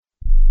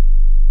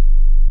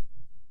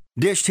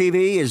Dish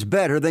TV is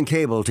better than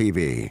cable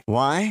TV.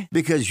 Why?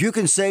 Because you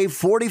can save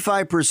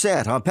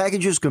 45% on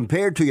packages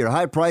compared to your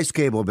high-priced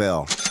cable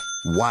bill.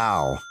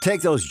 Wow.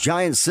 Take those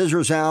giant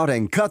scissors out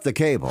and cut the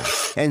cable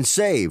and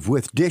save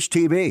with Dish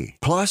TV.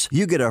 Plus,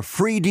 you get a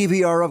free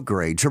DVR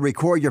upgrade to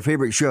record your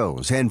favorite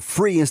shows and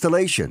free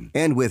installation.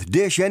 And with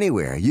Dish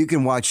Anywhere, you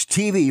can watch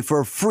TV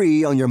for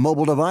free on your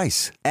mobile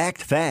device.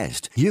 Act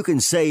fast. You can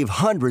save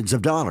hundreds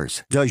of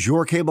dollars. Does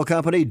your cable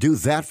company do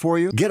that for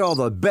you? Get all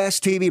the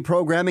best TV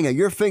programming at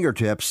your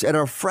fingertips at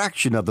a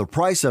fraction of the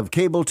price of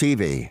cable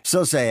TV.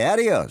 So say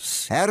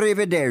adios,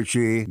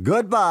 arrivederci,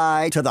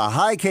 goodbye to the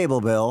high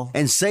cable bill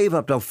and save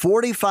up to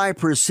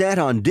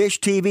 45% on Dish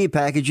TV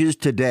packages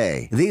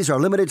today. These are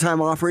limited time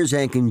offers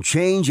and can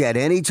change at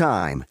any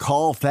time.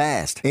 Call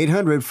fast.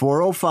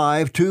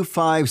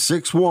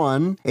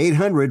 800-405-2561.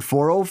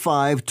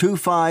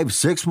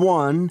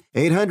 800-405-2561.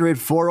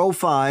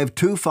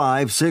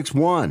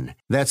 800-405-2561.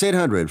 That's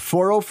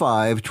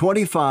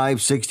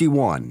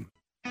 800-405-2561.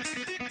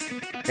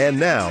 And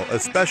now, a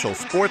special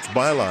Sports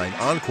Byline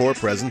Encore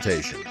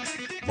presentation.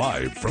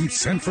 Live from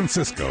San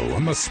Francisco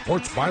on the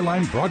Sports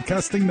Byline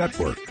Broadcasting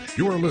Network,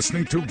 you are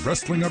listening to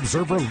Wrestling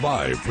Observer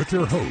Live with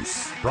your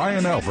hosts,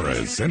 Bryan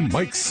Alvarez and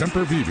Mike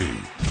Sempervive.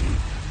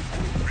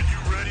 Are you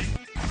ready?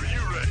 Are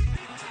you ready?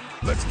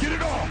 Let's get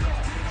it on!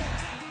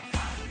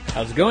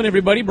 How's it going,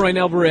 everybody? Bryan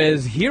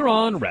Alvarez here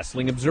on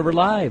Wrestling Observer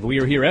Live. We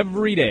are here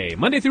every day,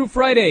 Monday through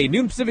Friday,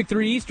 noon Pacific,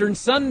 3 Eastern,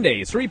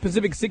 Sundays, 3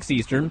 Pacific, 6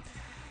 Eastern.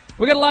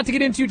 We got a lot to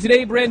get into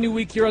today. Brand new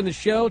week here on the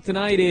show.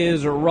 Tonight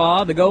is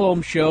Raw, the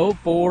go-home show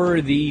for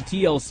the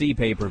TLC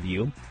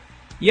pay-per-view.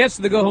 Yes,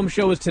 the go-home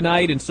show is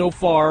tonight, and so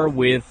far,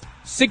 with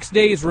 6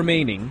 days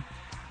remaining,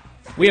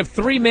 we have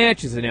 3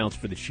 matches announced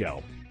for the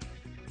show.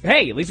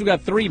 Hey, at least we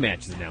got 3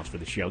 matches announced for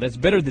the show. That's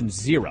better than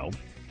 0.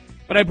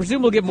 But I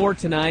presume we'll get more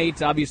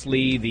tonight.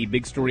 Obviously, the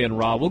big story on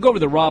Raw. We'll go over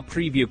the Raw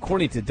preview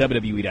according to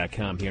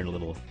WWE.com here in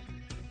a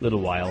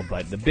little while.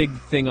 But the big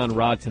thing on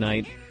Raw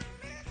tonight,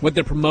 what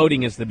they're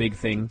promoting as the big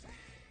thing,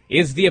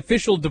 is the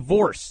official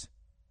divorce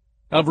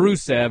of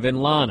Rusev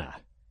and Lana.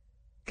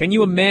 Can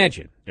you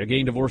imagine? They're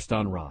getting divorced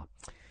on Raw.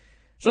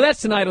 So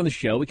that's tonight on the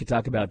show. We could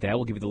talk about that.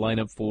 We'll give you the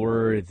lineup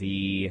for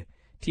the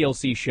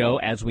TLC show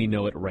as we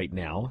know it right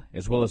now,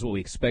 as well as what we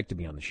expect to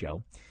be on the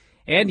show.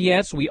 And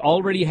yes, we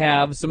already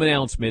have some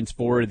announcements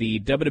for the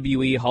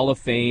WWE Hall of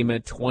Fame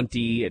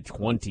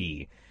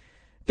 2020.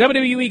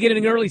 WWE getting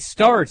an early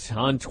start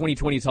on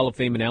 2020's Hall of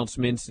Fame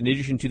announcements, in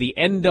addition to the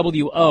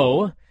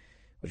NWO,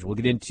 which we'll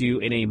get into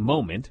in a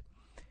moment.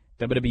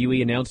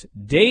 WWE announced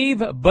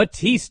Dave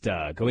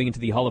Bautista going into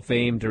the Hall of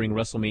Fame during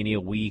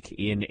WrestleMania week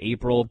in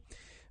April.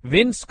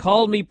 Vince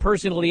called me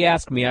personally,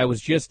 asked me. I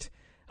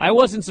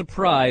wasn't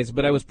surprised,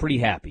 but I was pretty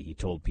happy, he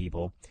told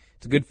people.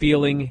 It's a good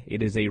feeling.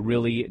 It is a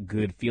really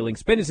good feeling.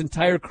 Spent his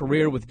entire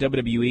career with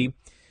WWE.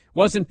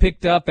 Wasn't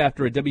picked up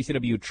after a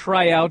WCW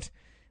tryout,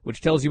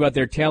 which tells you about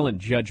their talent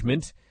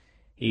judgment.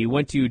 He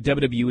went to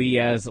WWE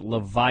as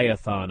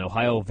Leviathan,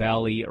 Ohio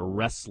Valley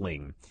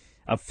Wrestling.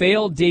 A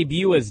failed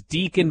debut as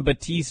Deacon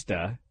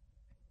Batista.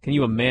 Can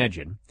you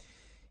imagine?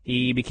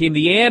 He became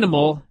the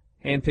Animal,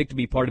 handpicked to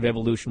be part of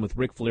Evolution with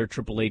Ric Flair,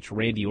 Triple H,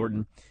 Randy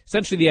Orton.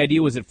 Essentially, the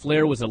idea was that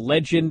Flair was a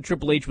legend,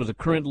 Triple H was a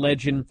current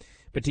legend,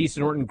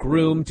 Batista and Orton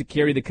groomed to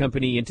carry the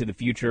company into the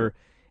future,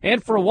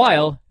 and for a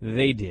while,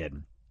 they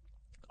did.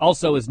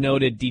 Also, as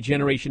noted,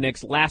 D-Generation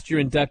X last year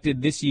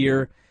inducted, this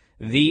year,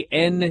 the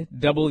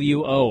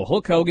NWO.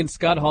 Hulk Hogan,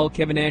 Scott Hall,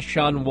 Kevin Nash,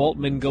 Sean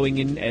Waltman going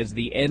in as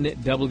the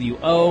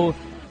NWO.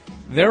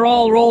 They're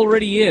all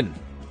already in.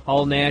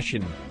 Hall, Nash,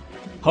 and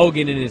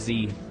Hogan in as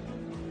the,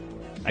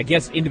 I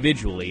guess,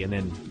 individually, and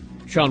then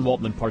Sean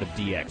Waltman part of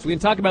DX. We can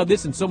talk about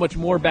this and so much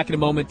more back in a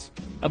moment.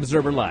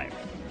 Observer Live.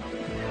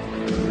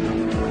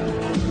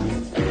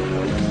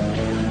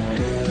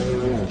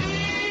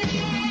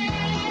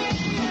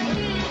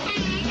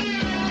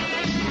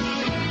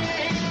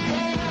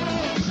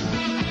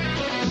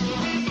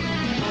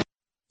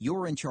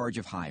 You're in charge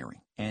of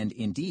hiring, and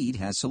Indeed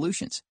has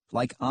solutions,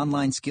 like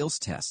online skills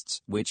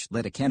tests, which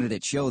let a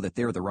candidate show that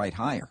they're the right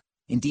hire.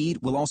 Indeed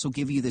will also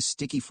give you this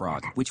sticky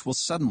frog, which will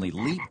suddenly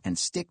leap and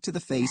stick to the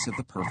face of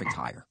the perfect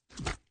hire.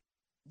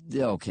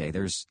 Okay,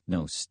 there's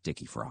no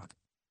sticky frog.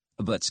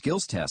 But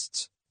skills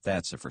tests,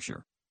 that's a for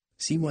sure.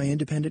 See why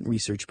independent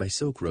research by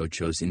Silk Road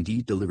shows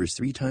Indeed delivers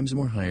 3 times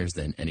more hires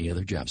than any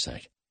other job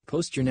site.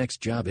 Post your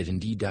next job at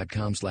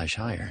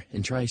Indeed.com/hire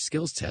and try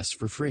skills tests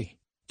for free.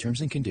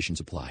 Terms and conditions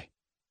apply.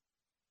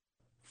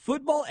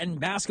 Football and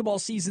basketball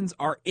seasons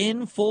are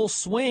in full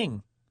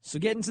swing, so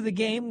get into the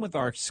game with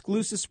our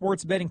exclusive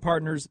sports betting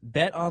partners,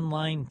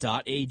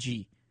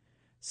 betonline.ag.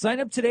 Sign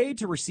up today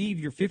to receive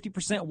your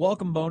 50%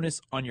 welcome bonus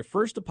on your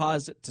first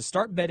deposit to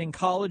start betting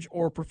college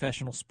or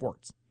professional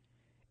sports.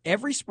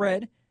 Every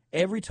spread,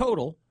 every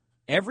total,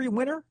 every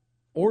winner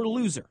or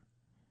loser.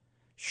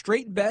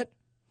 Straight bet,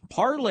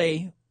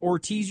 parlay, or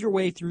tease your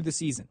way through the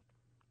season.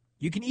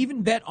 You can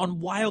even bet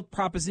on wild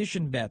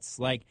proposition bets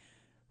like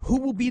who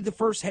will be the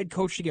first head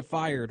coach to get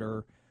fired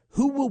or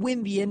who will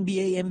win the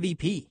NBA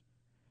MVP.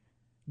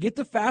 Get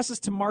the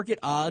fastest to market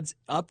odds,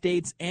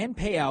 updates, and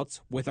payouts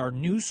with our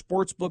new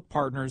sportsbook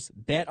partners,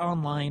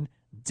 betonline.ag.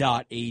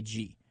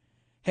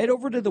 Head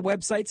over to the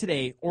website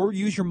today or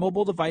use your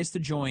mobile device to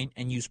join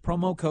and use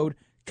promo code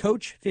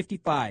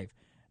COACH55.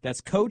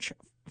 That's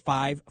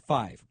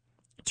COACH55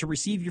 to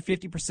receive your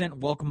 50%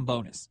 welcome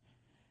bonus.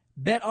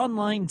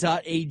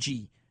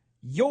 betonline.ag,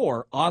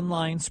 your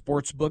online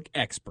sportsbook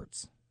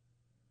experts.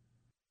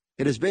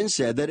 It has been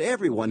said that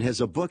everyone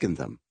has a book in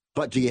them.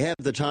 But do you have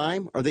the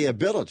time or the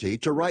ability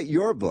to write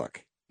your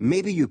book?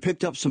 Maybe you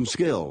picked up some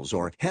skills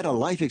or had a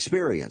life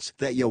experience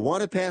that you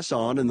want to pass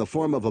on in the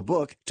form of a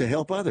book to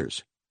help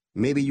others.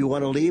 Maybe you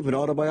want to leave an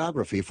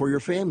autobiography for your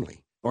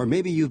family. Or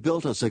maybe you've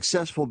built a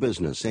successful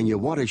business and you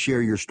want to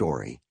share your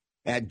story.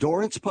 At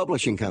Dorrance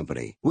Publishing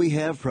Company, we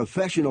have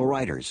professional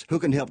writers who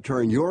can help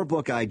turn your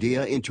book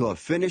idea into a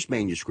finished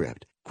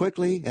manuscript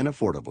quickly and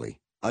affordably.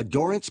 A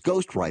Dorrance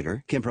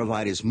ghostwriter can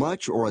provide as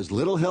much or as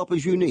little help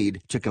as you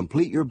need to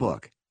complete your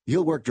book.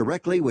 You'll work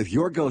directly with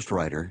your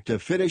ghostwriter to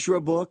finish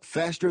your book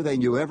faster than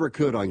you ever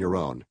could on your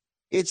own.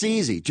 It's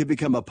easy to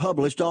become a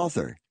published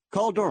author.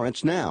 Call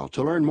Dorrance now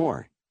to learn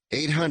more.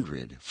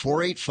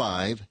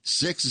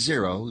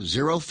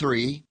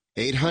 800-485-6003.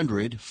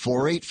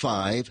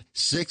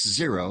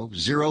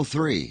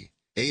 800-485-6003.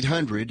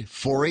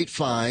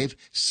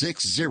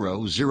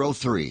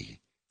 800-485-6003.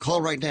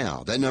 Call right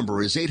now. That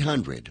number is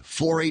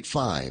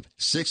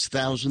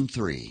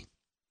 800-485-6003.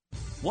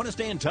 Want to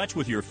stay in touch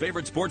with your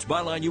favorite Sports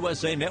Byline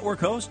USA network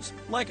hosts?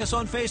 Like us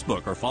on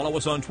Facebook or follow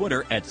us on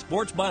Twitter at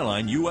Sports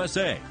Byline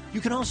USA. You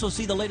can also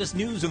see the latest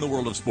news in the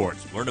world of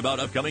sports, learn about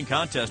upcoming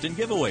contests and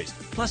giveaways,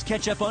 plus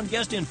catch up on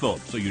guest info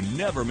so you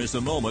never miss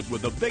a moment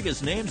with the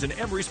biggest names in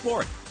every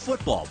sport.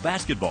 Football,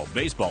 basketball,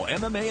 baseball,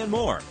 MMA, and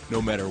more.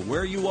 No matter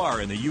where you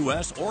are in the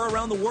U.S. or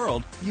around the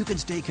world, you can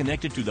stay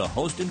connected to the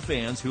host and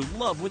fans who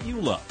love what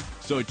you love.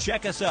 So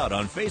check us out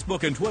on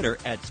Facebook and Twitter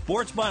at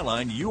Sports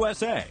Byline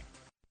USA.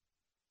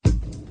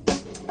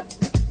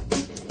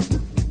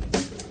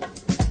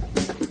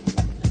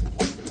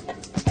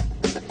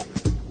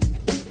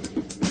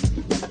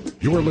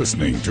 You are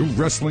listening to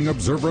Wrestling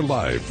Observer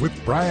Live with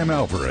Bryan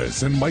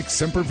Alvarez and Mike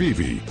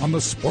Sempervive on the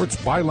Sports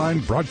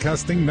Byline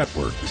Broadcasting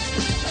Network.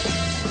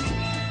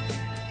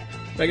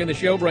 Back on the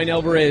show, Bryan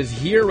Alvarez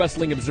here,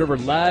 Wrestling Observer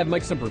Live.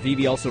 Mike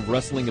Sempervive, also of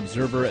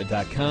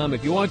WrestlingObserver.com.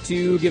 If you want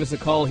to give us a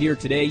call here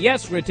today,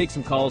 yes, we're going to take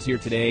some calls here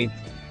today.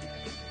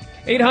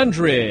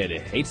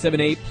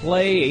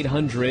 800-878-PLAY,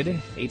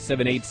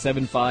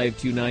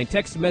 800-878-7529.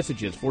 Text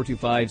messages,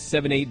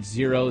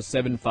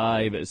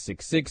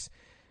 425-780-7566.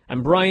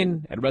 I'm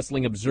Bryan at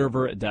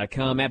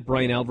WrestlingObserver.com, at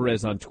Bryan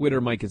Alvarez on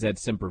Twitter. Mike is at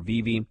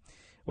Sempervive.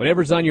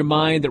 Whatever's on your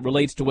mind that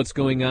relates to what's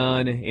going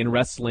on in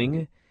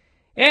wrestling.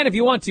 And if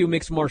you want to,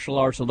 mixed martial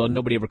arts, although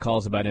nobody ever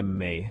calls about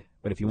MMA.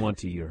 But if you want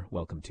to, you're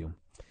welcome to.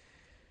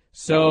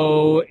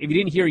 So, if you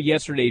didn't hear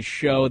yesterday's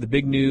show, the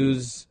big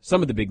news,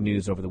 some of the big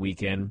news over the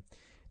weekend,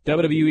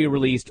 WWE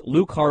released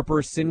Luke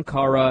Harper, Sin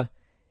Cara,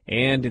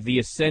 and The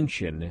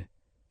Ascension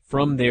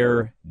from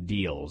their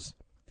deals.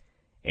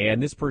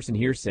 And this person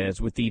here says,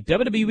 with the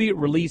WWE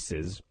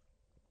releases,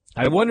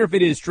 I wonder if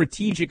it is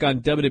strategic on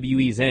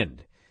WWE's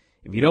end.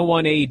 If you don't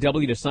want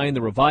AEW to sign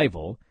the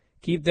Revival,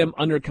 keep them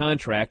under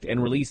contract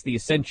and release the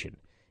Ascension.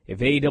 If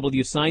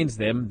AEW signs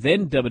them,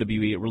 then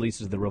WWE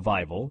releases the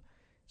Revival.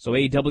 So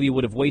AEW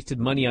would have wasted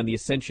money on the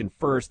Ascension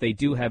first. They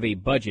do have a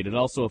budget. It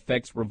also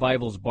affects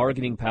Revival's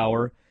bargaining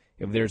power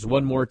if there's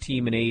one more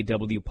team in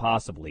AEW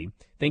possibly.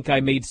 Think I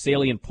made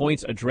salient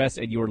points. Address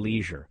at your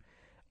leisure.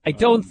 I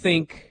don't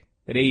think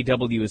that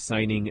AEW is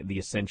signing the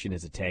Ascension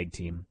as a tag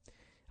team.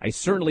 I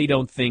certainly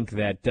don't think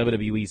that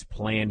WWE's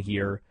plan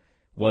here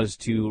was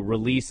to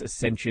release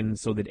Ascension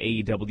so that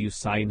AEW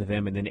signed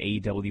them and then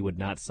AEW would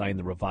not sign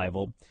the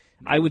Revival.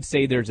 I would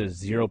say there's a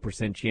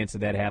 0% chance of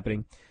that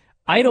happening.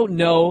 I don't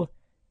know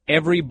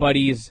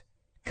everybody's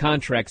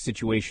contract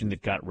situation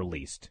that got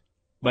released,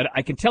 but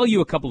I can tell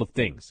you a couple of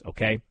things,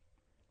 okay?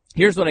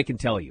 Here's what I can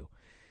tell you.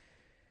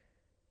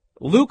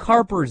 Luke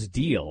Harper's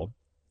deal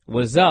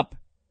was up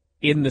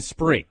in the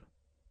spring.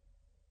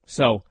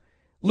 So,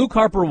 Luke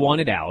Harper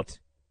wanted out,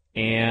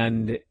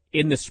 and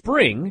in the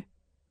spring,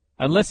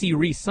 unless he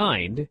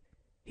re-signed,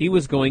 he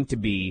was going to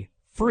be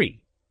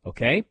free,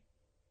 okay?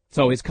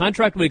 So his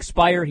contract would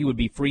expire, he would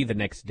be free the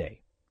next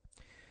day.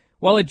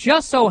 Well, it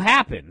just so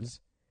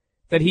happens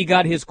that he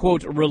got his,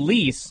 quote,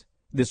 release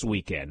this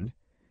weekend,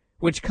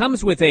 which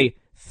comes with a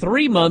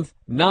 3-month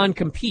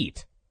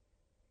non-compete.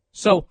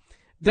 So,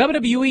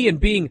 WWE, in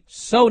being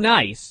so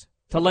nice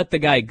to let the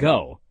guy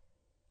go,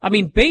 I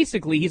mean,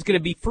 basically, he's going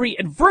to be free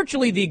at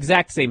virtually the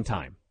exact same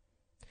time.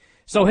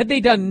 So had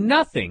they done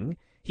nothing,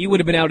 he would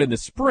have been out in the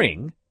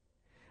spring.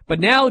 But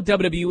now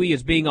WWE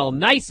is being all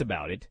nice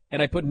about it,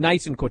 and I put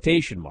nice in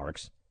quotation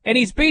marks, and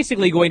he's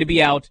basically going to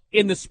be out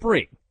in the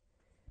spring.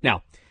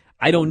 Now,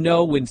 I don't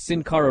know when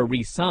Sin Cara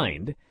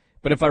re-signed,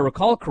 but if I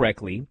recall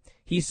correctly,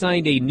 he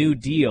signed a new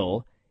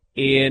deal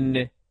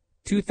in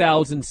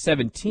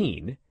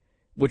 2017,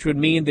 which would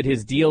mean that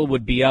his deal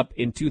would be up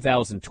in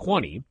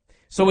 2020.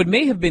 So it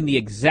may have been the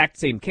exact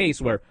same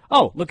case where,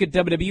 oh, look at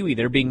WWE,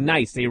 they're being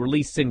nice, they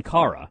released Sin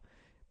Cara.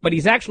 But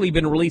he's actually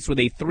been released with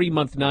a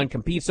 3-month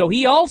non-compete, so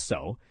he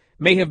also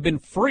may have been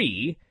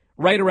free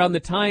right around the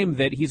time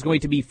that he's going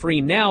to be free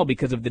now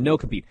because of the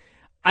no-compete.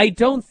 I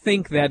don't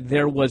think that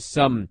there was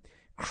some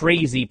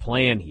crazy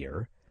plan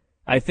here.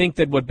 I think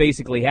that what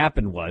basically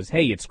happened was,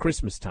 hey, it's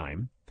Christmas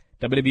time.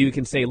 WWE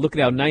can say, look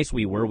at how nice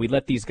we were. We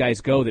let these guys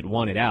go that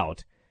wanted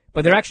out.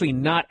 But they're actually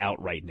not out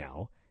right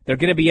now. They're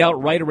going to be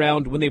out right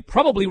around when they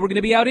probably were going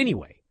to be out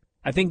anyway.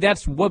 I think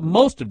that's what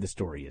most of the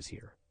story is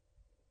here.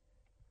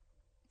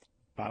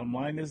 Bottom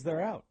line is they're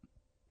out.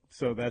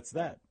 So that's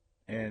that.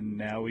 And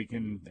now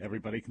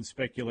everybody can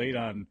speculate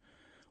on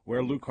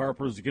where Luke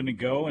Harper is going to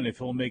go and if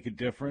he'll make a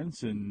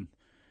difference and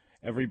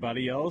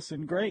everybody else.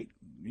 And great,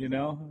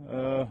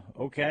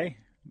 okay.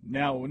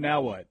 Now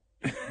what?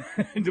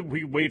 Do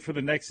we wait for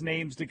the next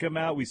names to come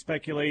out? We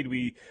speculate.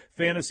 We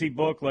fantasy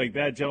book like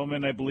that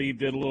gentleman, I believe,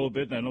 did a little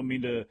bit. And I don't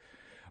mean to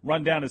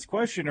run down his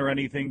question or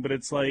anything, but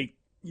it's like,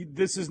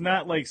 this is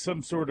not like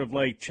some sort of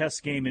like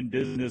chess game in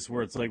business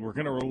where it's like we're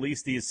going to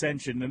release the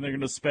Ascension and they're going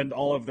to spend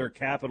all of their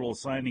capital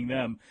signing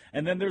them.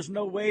 And then there's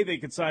no way they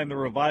could sign the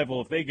Revival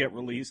if they get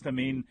released. I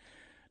mean,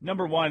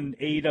 number one,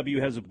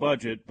 AEW has a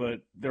budget,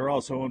 but they're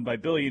also owned by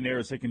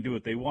billionaires that can do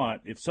what they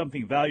want. If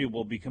something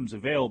valuable becomes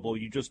available,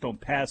 you just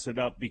don't pass it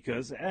up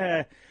because,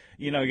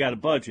 you got a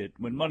budget.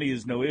 When money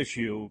is no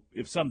issue,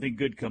 if something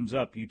good comes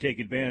up, you take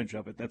advantage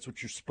of it. That's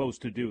what you're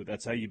supposed to do.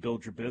 That's how you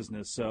build your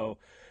business. So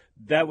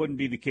that wouldn't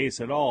be the case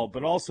at all.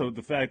 But also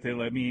the fact that,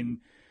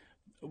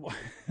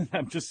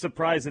 I'm just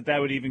surprised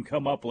that would even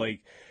come up. Like,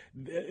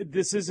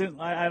 this isn't,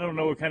 I don't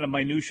know what kind of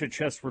minutia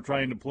chess we're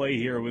trying to play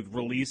here with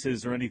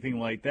releases or anything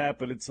like that,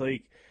 but it's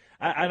like,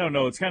 I don't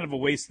know, it's kind of a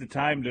waste of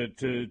time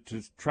to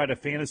try to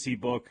fantasy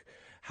book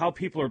how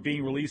people are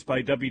being released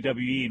by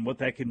WWE and what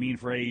that could mean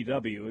for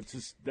AEW. It's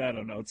just, I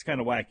don't know, it's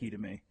kind of wacky to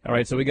me. All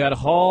right, so we got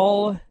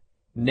Hall,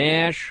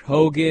 Nash,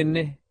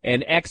 Hogan,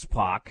 and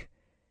X-Pac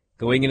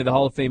going into the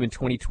Hall of Fame in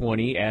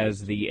 2020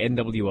 as the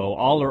NWO.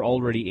 All are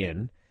already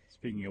in.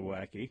 Speaking of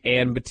wacky.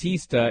 And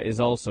Batista is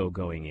also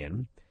going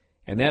in.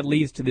 And that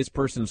leads to this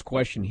person's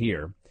question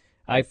here.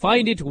 I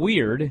find it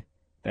weird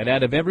that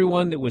out of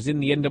everyone that was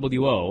in the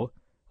NWO,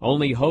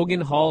 only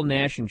Hogan, Hall,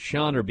 Nash, and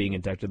Shawn are being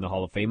inducted in the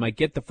Hall of Fame. I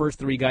get the first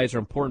 3 guys are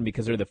important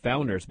because they're the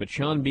founders, but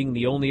Shawn being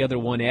the only other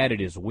one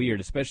added is weird,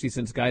 especially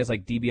since guys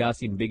like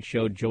DiBiase and Big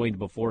Show joined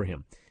before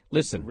him.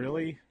 Listen.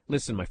 Really?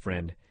 Listen, my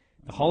friend.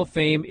 The Hall of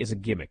Fame is a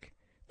gimmick.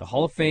 The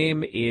Hall of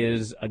Fame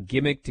is a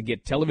gimmick to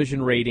get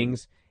television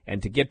ratings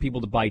and to get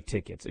people to buy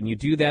tickets, and you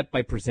do that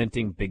by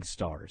presenting big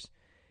stars.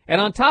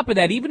 And on top of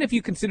that, even if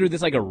you consider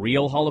this like a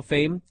real Hall of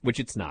Fame, which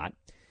it's not,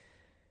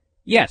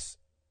 yes,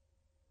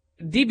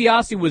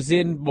 DiBiase was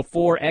in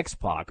before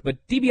X-Pac,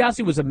 but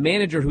DiBiase was a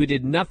manager who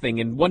did nothing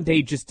and one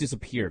day just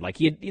disappeared. Like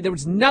there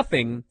was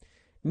nothing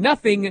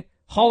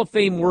Hall of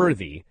Fame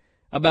worthy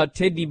about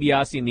Ted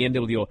DiBiase in the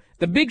NWO.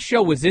 The Big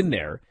Show was in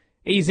there.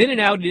 He's in and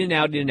out, in and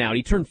out, in and out.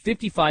 He turned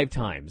 55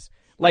 times.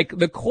 Like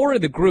the core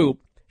of the group,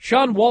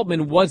 Sean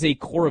Waltman was a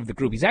core of the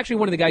group. He's actually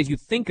one of the guys you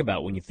think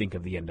about when you think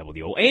of the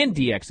NWO, and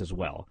DX as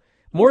well.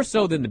 More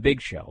so than the Big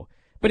Show.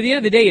 But at the end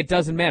of the day, it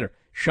doesn't matter.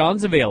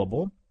 Sean's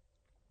available,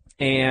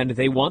 and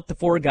they want the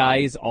 4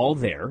 guys all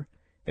there.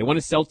 They want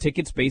to sell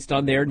tickets based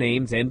on their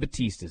names and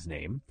Batista's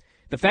name.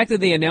 The fact that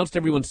they announced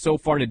everyone so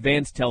far in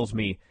advance tells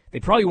me they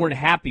probably weren't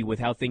happy with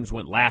how things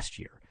went last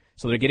year.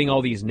 So they're getting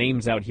all these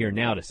names out here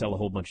now to sell a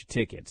whole bunch of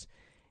tickets.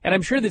 And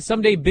I'm sure that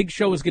someday Big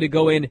Show is going to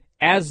go in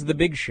as the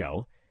Big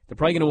Show. They're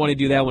probably going to want to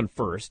do that one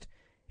first.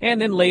 And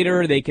then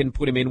later they can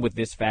put him in with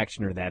this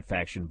faction or that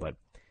faction. But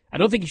I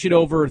don't think you should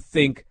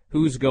overthink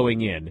who's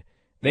going in.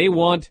 They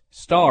want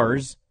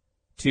stars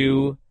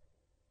to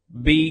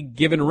be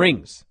given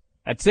rings.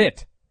 That's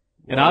it.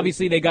 And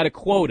obviously they got a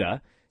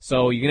quota.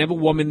 So you're going to have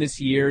a woman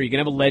this year. You're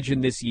going to have a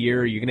legend this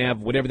year. You're going to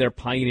have whatever their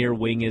pioneer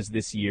wing is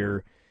this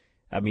year.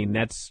 I mean,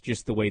 that's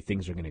just the way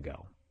things are going to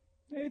go.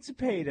 It's a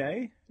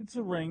payday. It's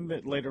a ring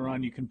that later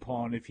on you can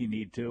pawn if you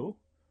need to.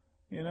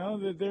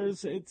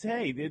 It's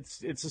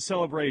a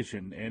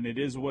celebration, and it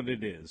is what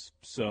it is.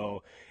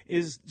 So,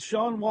 is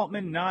Sean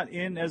Waltman not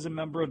in as a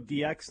member of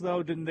DX though?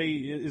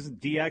 Is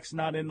DX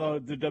not in the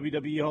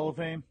WWE Hall of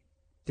Fame?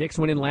 DX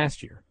went in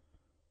last year.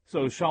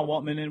 So Sean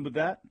Waltman in with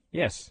that?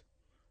 Yes.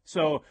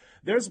 So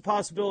there's a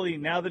possibility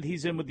now that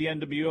he's in with the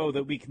NWO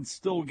that we can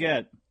still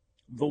get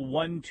the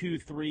 1, 2,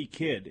 3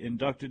 kid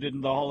inducted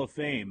into the Hall of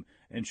Fame,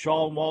 and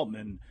Sean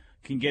Waltman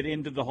can get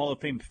into the Hall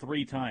of Fame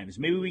 3 times.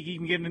 Maybe we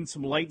can get in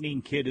some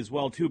Lightning Kid as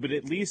well, too, but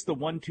at least the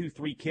 1, 2,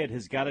 3 kid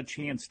has got a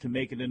chance to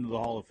make it into the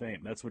Hall of Fame.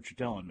 That's what you're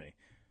telling me.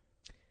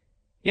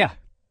 Yeah.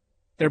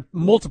 There are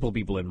multiple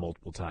people in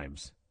multiple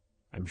times.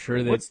 I'm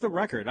sure that... What's the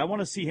record? I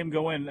want to see him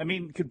go in. I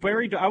mean, could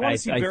Barry... I want to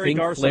see Barry Darsow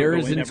go in I think Flair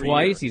is in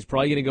twice. Year. He's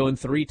probably going to go in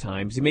 3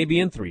 times. He may be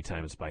in 3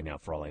 times by now,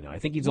 for all I know. I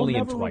think he's only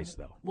in twice,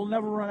 though. We'll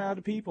never run out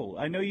of people.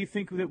 I know you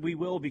think that we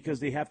will because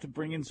they have to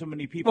bring in so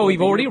many people. Oh,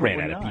 we've already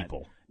ran out of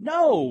people.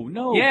 No.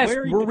 Yes,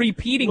 we're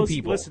repeating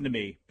people. Listen to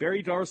me.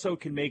 Barry Darsow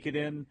can make it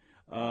in.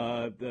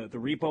 The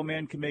Repo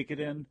Man can make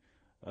it in.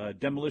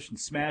 Demolition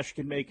Smash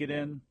can make it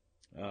in.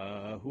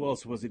 Who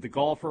else was it? The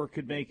Golfer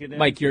could make it in.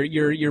 Mike,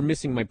 you're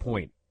missing my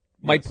point.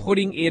 Yes. By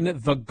putting in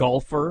the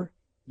Golfer,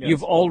 yes,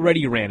 you've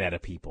already ran out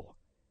of people.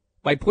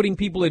 By putting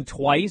people in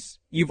twice,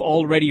 you've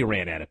already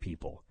ran out of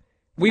people.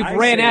 We've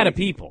ran out of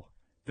people.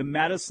 The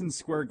Madison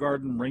Square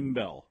Garden ring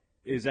bell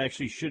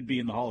should be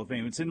in the Hall of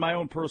Fame. It's in my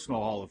own personal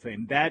Hall of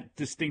Fame. That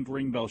distinct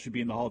ring bell should be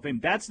in the Hall of Fame.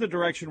 That's the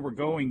direction we're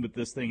going with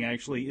this thing,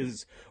 actually,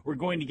 is we're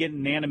going to get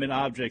inanimate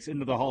objects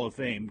into the Hall of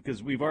Fame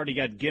because we've already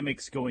got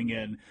gimmicks going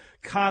in.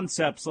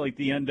 Concepts like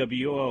the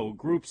NWO,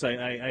 groups,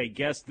 I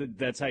guess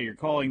that's how you're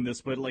calling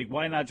this, but like,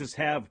 why not just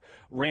have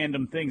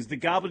random things? The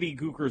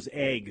Gobbledygooker's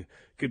egg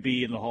could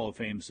be in the Hall of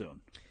Fame soon.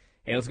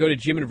 Hey, let's go to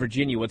Jim in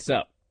Virginia. What's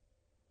up?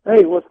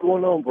 Hey, what's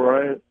going on,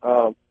 Brian?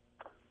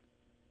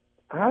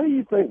 How do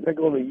you think they're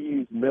going to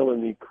use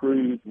Melanie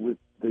Cruz with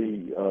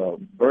the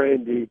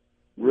Brandy,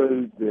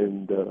 Rhodes,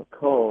 and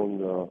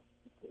Kong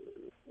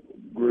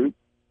group?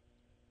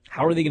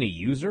 How are they going to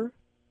use her?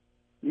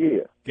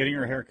 Yeah. Getting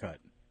her haircut.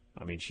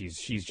 I mean,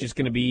 she's just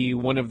going to be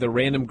one of the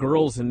random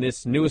girls in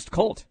this newest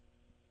cult.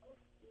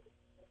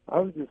 I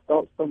was just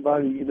thought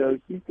somebody,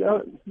 she's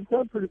got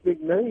a pretty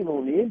big name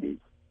on the Indies.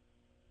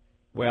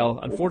 Well,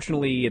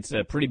 unfortunately, it's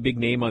a pretty big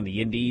name on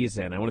the Indies,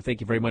 and I want to thank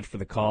you very much for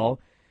the call.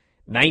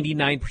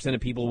 99%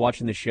 of people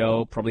watching the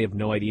show probably have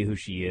no idea who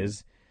she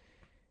is.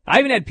 I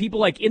even had people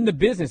like in the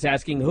business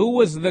asking who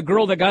was the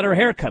girl that got her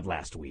hair cut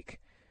last week.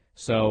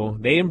 So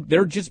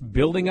they're just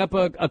building up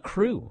a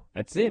crew.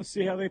 That's it. Let's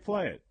see how they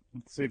play it.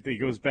 Let's see if he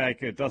goes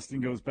back.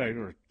 Dustin,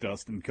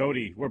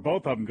 Cody, where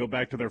both of them go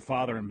back to their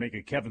father and make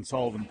a Kevin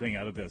Sullivan thing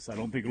out of this. I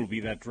don't think it'll be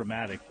that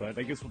dramatic, but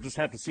I guess we'll just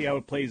have to see how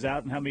it plays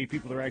out and how many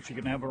people they're actually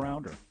going to have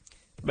around her.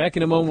 Back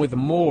in a moment with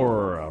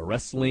more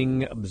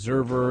Wrestling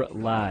Observer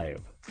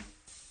Live.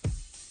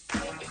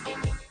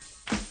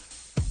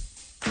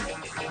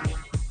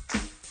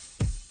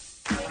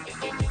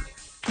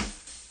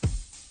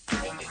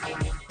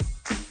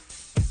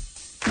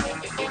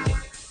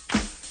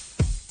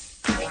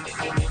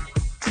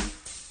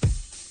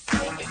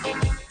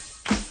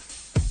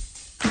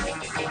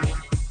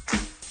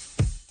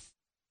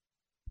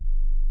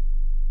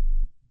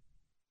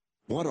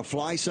 Want to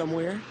fly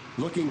somewhere?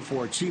 Looking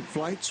for cheap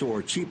flights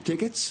or cheap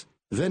tickets?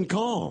 Then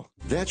call.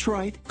 That's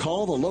right.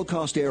 Call the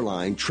low-cost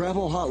airline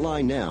travel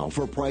hotline now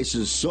for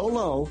prices so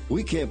low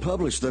we can't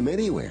publish them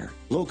anywhere.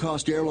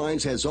 Low-cost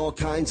airlines has all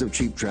kinds of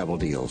cheap travel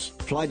deals.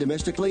 Fly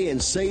domestically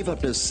and save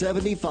up to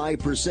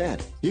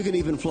 75%. You can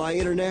even fly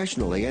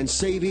internationally and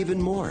save even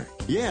more.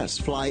 Yes,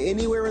 fly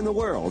anywhere in the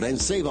world and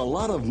save a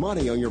lot of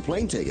money on your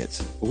plane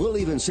tickets. We'll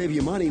even save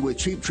you money with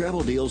cheap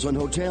travel deals on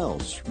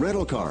hotels,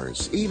 rental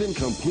cars, even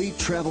complete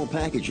travel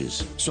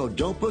packages. So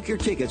don't book your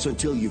tickets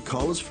until you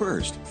call us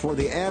first for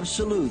the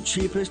absolute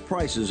cheapest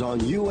prices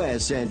on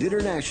U.S. and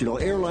international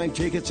airline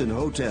tickets and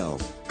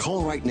hotels.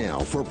 Call right now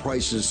for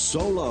prices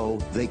so low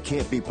they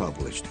can't be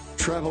published.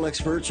 Travel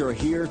experts are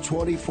here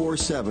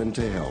 24/7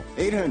 to help.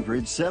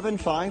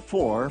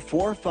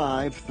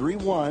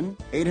 800-754-4531.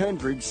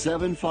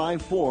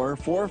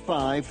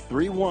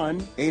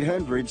 800-754-4531.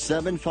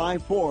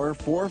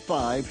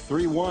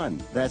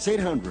 800-754-4531. That's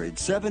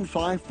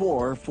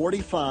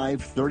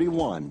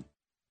 800-754-4531.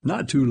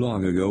 Not too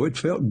long ago, it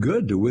felt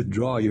good to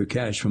withdraw your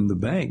cash from the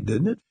bank,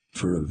 didn't it?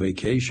 For a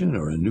vacation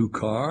or a new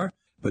car.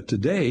 But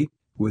today,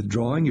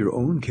 withdrawing your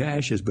own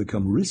cash has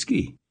become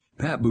risky.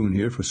 Pat Boone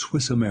here for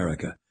Swiss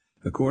America.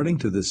 According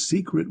to The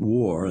Secret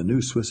War, a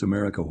new Swiss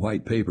America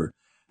white paper,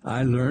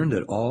 I learned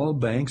that all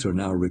banks are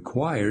now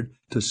required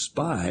to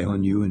spy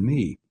on you and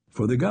me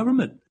for the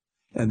government,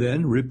 and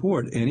then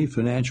report any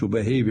financial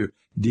behavior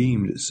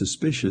deemed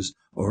suspicious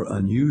or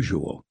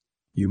unusual.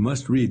 You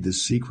must read The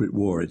Secret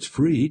War. It's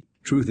free.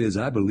 Truth is,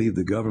 I believe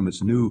the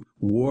government's new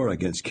war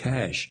against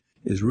cash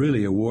is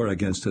really a war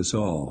against us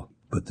all.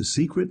 But the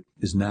secret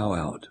is now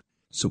out.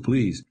 So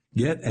please,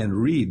 get and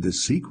read The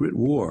Secret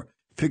War.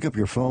 Pick up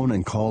your phone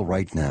and call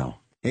right now.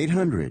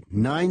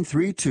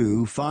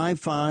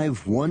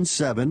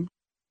 800-932-5517.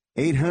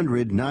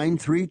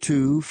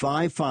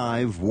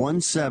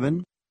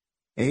 800-932-5517.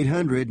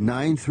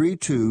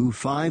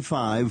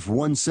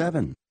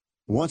 800-932-5517.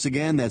 Once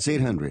again, that's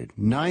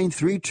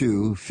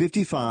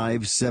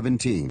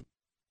 800-932-5517.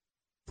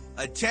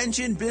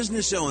 Attention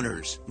business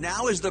owners.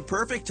 Now is the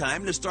perfect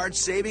time to start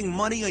saving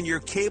money on your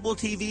cable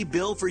TV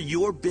bill for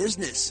your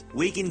business.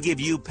 We can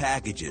give you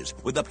packages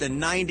with up to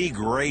 90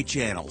 great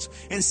channels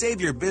and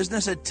save your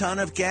business a ton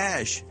of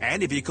cash.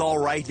 And if you call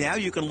right now,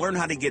 you can learn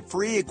how to get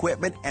free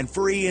equipment and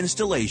free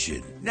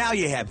installation. Now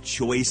you have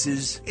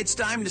choices. It's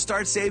time to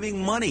start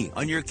saving money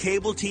on your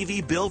cable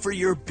TV bill for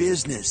your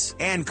business.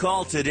 And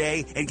call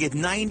today and get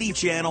 90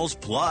 channels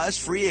plus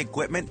free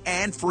equipment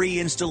and free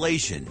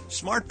installation.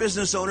 Smart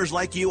business owners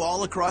like you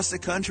all across the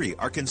country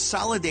are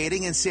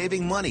consolidating and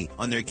saving money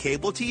on their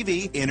cable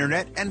TV,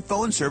 internet, and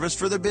phone service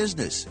for their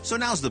business. So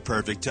now's the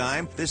perfect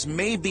time. This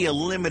may be a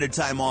limited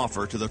time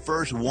offer to the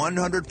first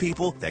 100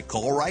 people that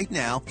call right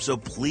now. So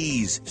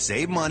please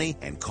save money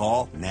and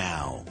call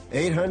now.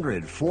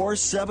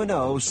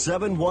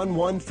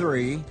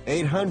 800-470-7113.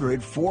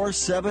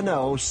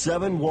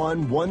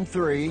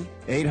 800-470-7113.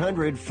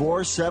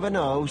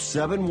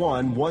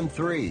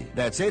 800-470-7113.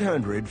 That's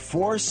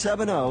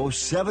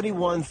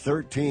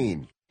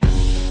 800-470-7113.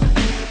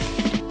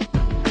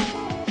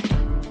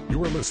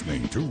 You are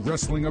listening to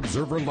Wrestling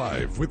Observer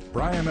Live with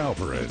Bryan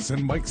Alvarez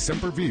and Mike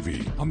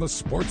Sempervive on the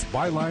Sports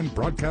Byline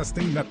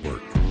Broadcasting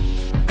Network.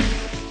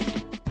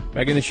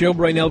 Back in the show,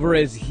 Bryan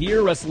Alvarez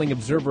here, Wrestling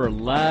Observer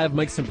Live.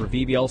 Mike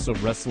Sempervive, also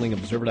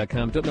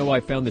WrestlingObserver.com. Don't know why I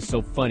found this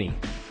so funny.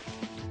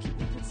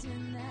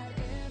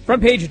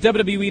 Front page at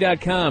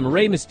WWE.com.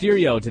 Rey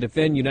Mysterio to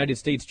defend United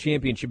States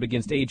Championship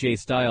against AJ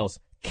Styles.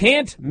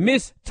 Can't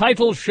miss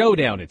title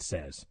showdown, it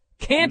says.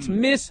 Can't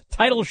miss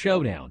title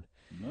showdown.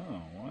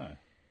 No, why?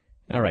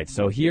 All right,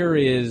 so here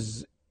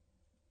is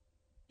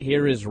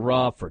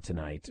Raw for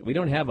tonight. We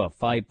don't have a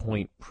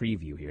 5-point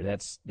preview here.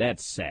 That's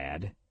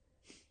sad.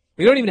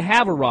 We don't even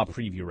have a Raw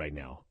preview right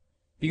now.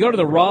 If you go to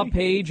the Raw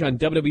page on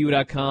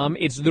WWE.com,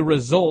 it's the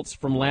results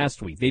from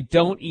last week. They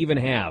don't even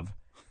have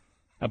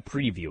a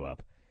preview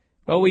up.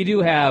 But we do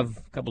have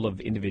a couple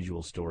of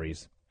individual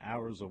stories.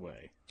 Hours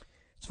away.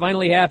 It's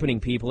finally happening,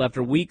 people.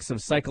 After weeks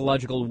of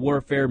psychological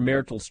warfare,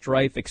 marital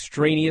strife,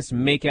 extraneous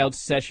makeout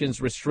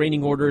sessions,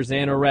 restraining orders,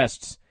 and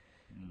arrests,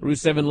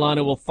 Rusev and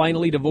Lana will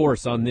finally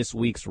divorce on this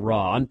week's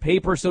Raw. On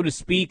paper, so to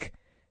speak,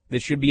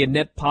 this should be a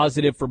net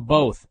positive for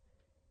both.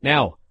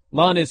 Now,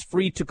 Lana is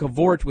free to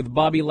cavort with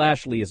Bobby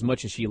Lashley as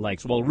much as she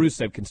likes, while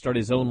Rusev can start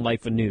his own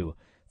life anew,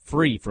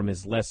 free from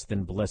his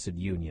less-than-blessed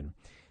union.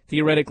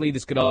 Theoretically,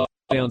 this could all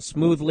go down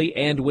smoothly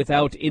and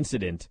without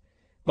incident,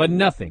 but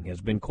nothing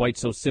has been quite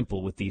so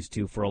simple with these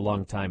two for a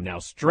long time now.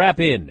 Strap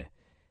in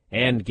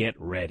and get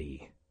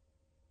ready.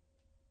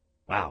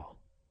 Wow.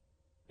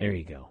 There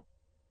you go.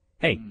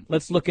 Hey,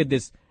 let's look at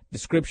this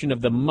description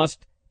of the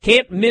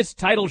can't-miss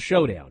title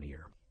showdown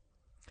here.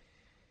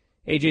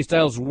 AJ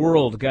Styles'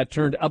 world got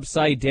turned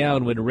upside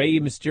down when Rey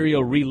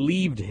Mysterio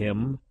relieved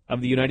him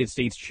of the United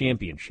States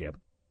Championship.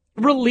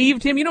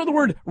 Relieved him? You know what the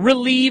word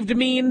relieved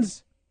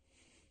means?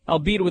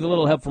 Albeit with a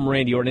little help from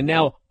Randy Orton. And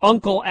now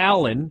Uncle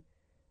Allen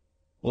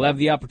will have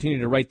the opportunity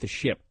to right the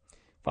ship.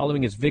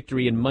 Following his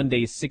victory in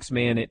Monday's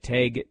six-man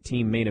tag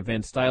team main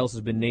event, Styles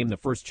has been named the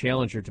first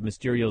challenger to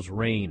Mysterio's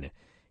reign,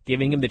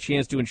 giving him the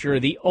chance to ensure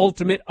the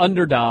ultimate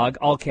underdog,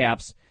 all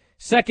caps,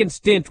 second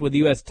stint with the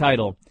U.S.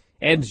 title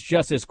ends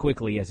just as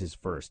quickly as his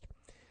first.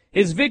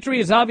 His victory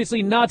is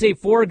obviously not a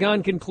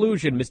foregone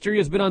conclusion.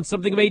 Mysterio's been on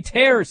something of a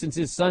tear since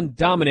his son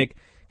Dominic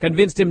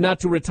convinced him not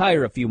to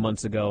retire a few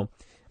months ago.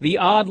 The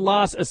odd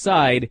loss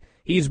aside,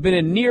 he's been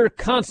a near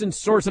constant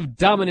source of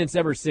dominance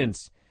ever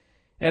since.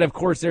 And of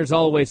course, there's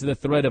always the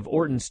threat of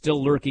Orton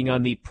still lurking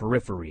on the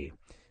periphery.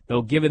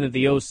 Though given that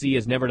the OC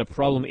has never had a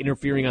problem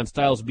interfering on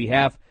Styles'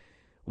 behalf,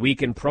 we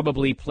can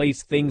probably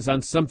place things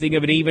on something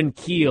of an even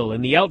keel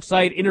in the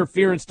outside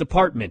interference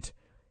department.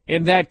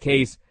 In that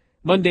case,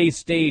 Monday's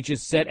stage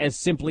is set as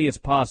simply as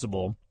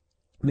possible.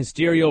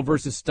 Mysterio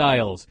versus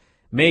Styles.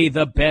 May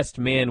the best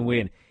man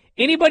win.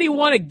 Anybody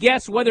want to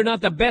guess whether or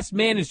not the best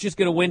man is just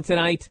going to win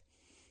tonight?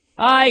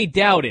 I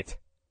doubt it.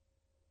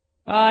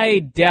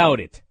 I'm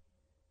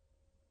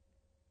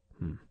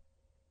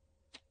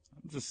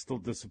just still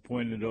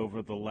disappointed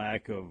over the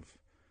lack of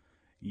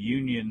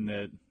union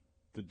that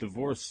the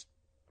divorce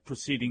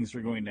proceedings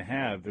are going to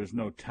have. There's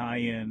no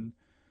tie-in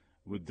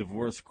with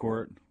divorce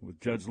court,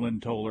 with Judge Lynn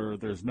Toller.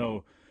 There's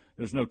no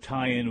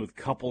tie-in with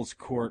couples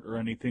court or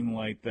anything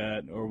like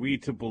that. Are we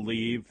to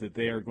believe that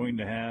they are going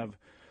to have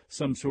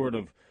some sort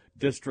of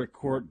district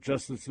court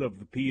justice of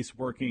the peace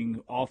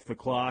working off the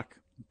clock,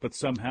 but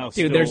somehow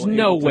still there's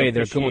no way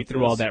they're officiate going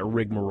through all this? that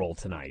rigmarole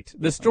tonight.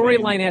 The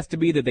storyline has to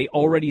be that they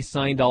already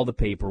signed all the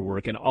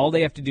paperwork, and all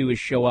they have to do is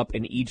show up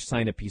and each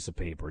sign a piece of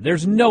paper.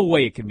 There's no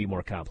way it can be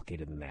more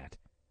complicated than that.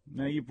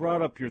 Now, you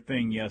brought up your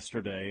thing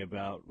yesterday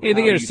about You think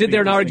they're going to sit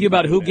there and argue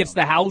about who gets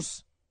the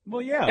house?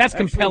 Well, yeah. That's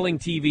actually, compelling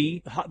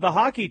TV. The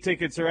hockey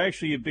tickets are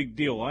actually a big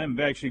deal. I'm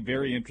actually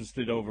very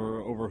interested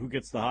over who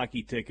gets the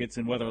hockey tickets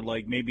and whether,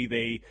 like,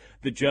 maybe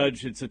the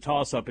judge, it's a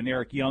toss-up and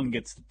Eric Young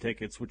gets the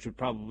tickets, which would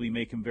probably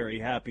make him very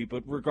happy.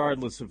 But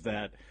regardless of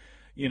that,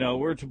 you know,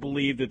 we're to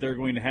believe that they're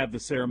going to have the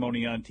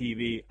ceremony on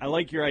TV. I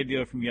like your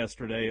idea from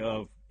yesterday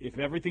of if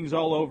everything's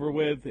all over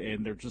with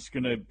and they're just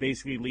going to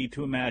basically lead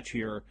to a match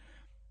here,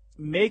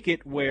 make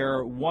it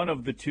where one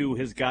of the two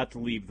has got to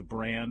leave the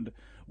brand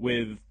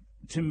with,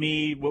 to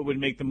me, what would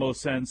make the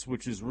most sense,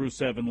 which is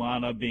Rusev and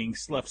Lana being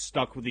left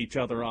stuck with each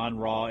other on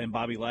Raw, and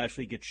Bobby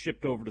Lashley gets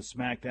shipped over to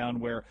SmackDown,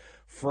 where,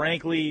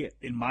 frankly,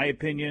 in my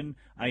opinion,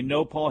 I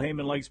know Paul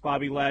Heyman likes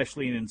Bobby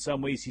Lashley, and in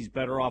some ways he's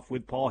better off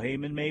with Paul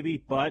Heyman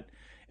maybe, but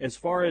as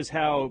far as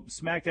how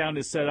SmackDown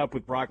is set up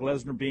with Brock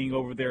Lesnar being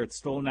over there, it's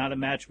still not a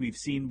match we've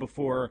seen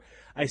before.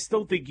 I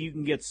still think you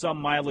can get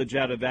some mileage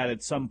out of that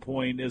at some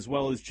point, as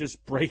well as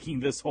just breaking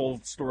this whole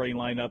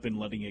storyline up and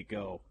letting it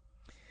go.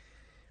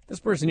 This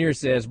person here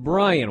says,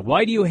 Bryan,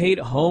 why do you hate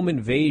home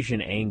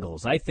invasion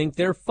angles? I think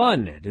they're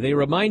fun. Do they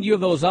remind you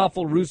of those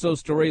awful Russo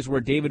stories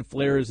where David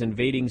Flair is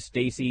invading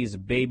Stacy's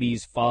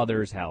baby's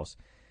father's house?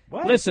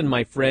 What? Listen,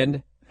 my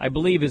friend, I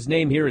believe his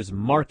name here is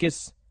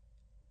Marcus.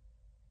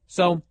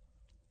 So,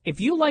 if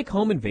you like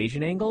home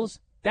invasion angles,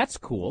 that's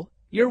cool.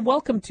 You're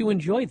welcome to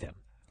enjoy them.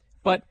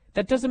 But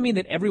that doesn't mean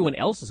that everyone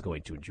else is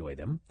going to enjoy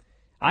them.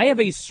 I have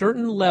a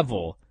certain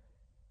level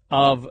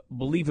of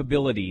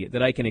believability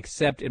that I can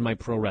accept in my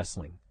pro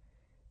wrestling.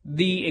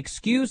 The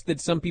excuse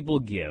that some people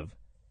give,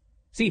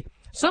 see,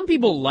 some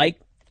people like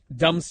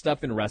dumb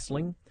stuff in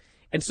wrestling,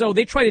 and so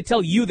they try to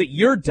tell you that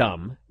you're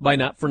dumb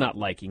for not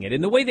liking it.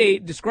 And the way they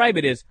describe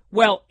it is,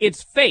 well,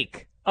 it's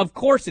fake. Of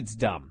course it's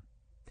dumb.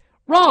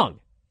 Wrong.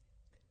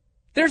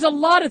 There's a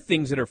lot of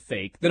things that are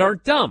fake that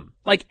aren't dumb.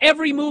 Like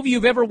every movie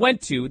you've ever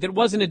went to that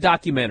wasn't a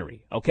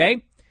documentary,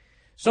 okay?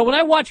 So when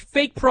I watch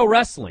fake pro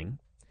wrestling,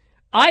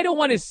 I don't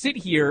want to sit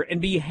here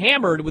and be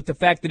hammered with the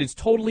fact that it's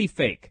totally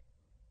fake.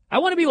 I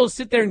want to be able to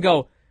sit there and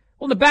go,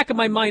 well, in the back of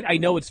my mind, I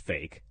know it's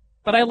fake,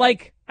 but I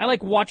like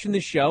watching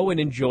the show and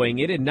enjoying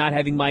it and not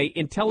having my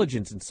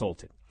intelligence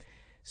insulted.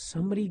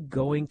 Somebody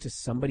going to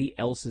somebody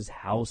else's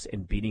house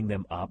and beating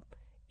them up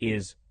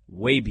is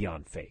way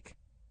beyond fake,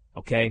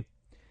 okay?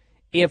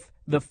 If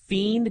the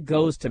Fiend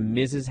goes to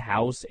Miz's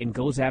house and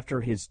goes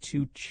after his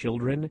 2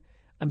 children,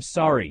 I'm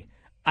sorry.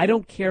 I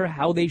don't care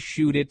how they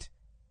shoot it.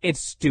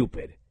 It's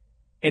stupid.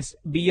 It's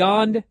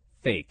beyond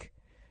fake.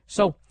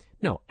 So,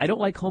 no, I don't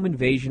like home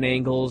invasion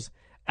angles.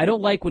 I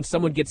don't like when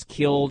someone gets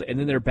killed and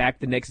then they're back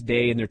the next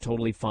day and they're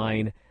totally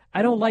fine.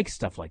 I don't like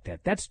stuff like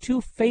that. That's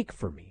too fake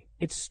for me.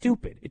 It's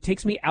stupid. It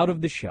takes me out of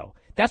the show.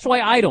 That's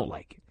why I don't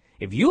like it.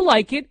 If you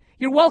like it,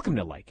 you're welcome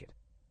to like it.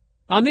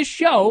 On this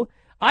show,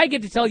 I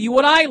get to tell you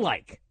what I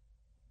like.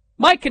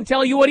 Mike can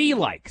tell you what he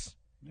likes.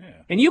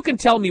 Yeah. And you can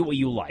tell me what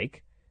you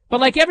like. But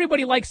like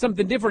everybody likes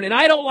something different, and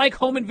I don't like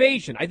home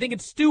invasion. I think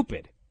it's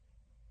stupid.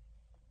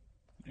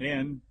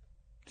 And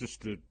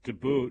just to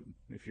boot,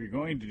 if you're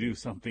going to do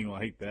something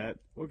like that,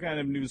 what kind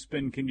of new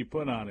spin can you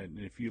put on it?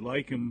 And if you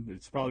like them,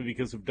 it's probably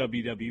because of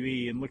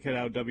WWE. And look at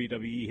how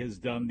WWE has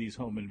done these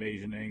home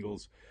invasion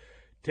angles.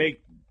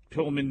 Take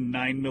Pillman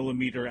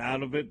 9mm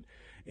out of it,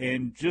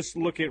 and just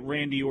look at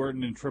Randy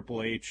Orton and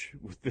Triple H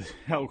with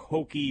how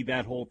hokey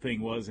that whole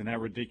thing was, and how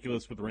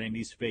ridiculous with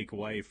Randy's fake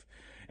wife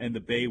and the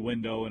bay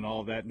window and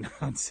all that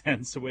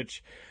nonsense,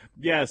 which,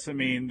 yes, I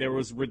mean, there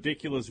was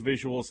ridiculous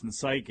visuals and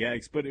sight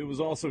gags, but it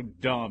was also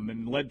dumb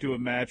and led to a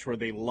match where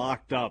they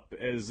locked up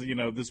as,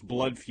 this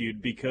blood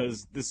feud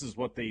because this is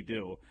what they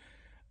do.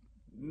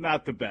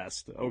 Not the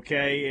best,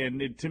 okay?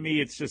 And to me,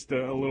 it's just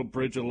a little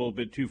bridge a little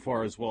bit too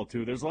far as well,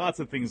 too. There's lots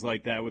of things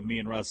like that with me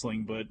in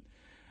wrestling, but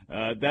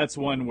that's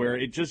one where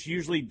it just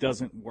usually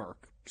doesn't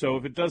work. So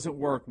if it doesn't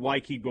work, why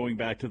keep going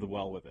back to the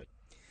well with it?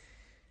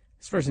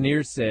 This person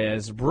here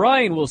says,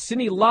 Bryan, will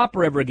Cyndi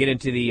Lauper ever get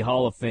into the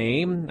Hall of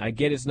Fame? I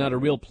get it's not a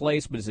real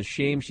place, but it's a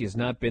shame she has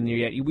not been there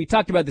yet. We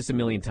talked about this a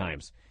million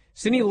times.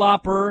 Cyndi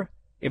Lauper,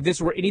 if this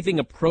were anything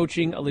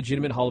approaching a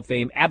legitimate Hall of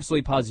Fame,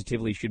 absolutely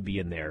positively should be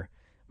in there.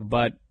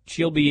 But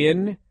she'll be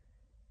in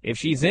if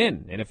she's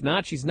in, and if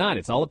not, she's not.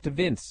 It's all up to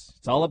Vince.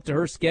 It's all up to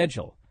her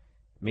schedule.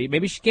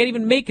 Maybe she can't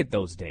even make it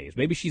those days.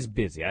 Maybe she's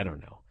busy. I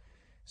don't know.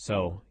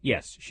 So,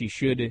 yes, she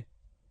should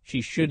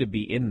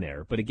be in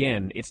there. But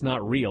again, it's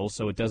not real,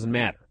 so it doesn't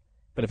matter.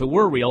 But if it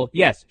were real,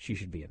 yes, she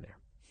should be in there.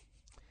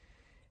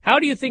 How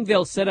do you think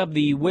they'll set up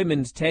the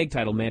women's tag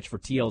title match for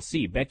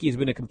TLC? Becky has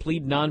been a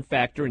complete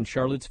non-factor in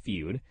Charlotte's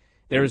feud.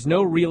 There is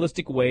no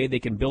realistic way they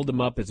can build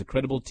them up as a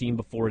credible team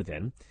before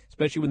then,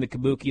 especially when the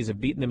Kabukis have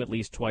beaten them at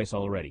least twice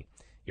already.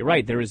 You're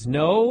right, there is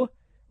no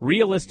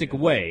realistic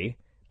way,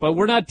 but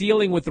we're not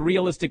dealing with the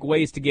realistic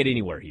ways to get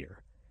anywhere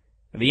here.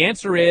 The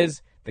answer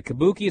is the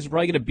Kabuki is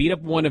probably going to beat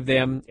up one of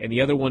them, and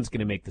the other one's going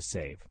to make the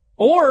save.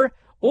 Or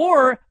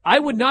I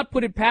would not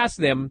put it past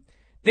them.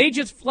 They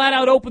just flat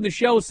out open the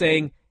show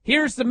saying,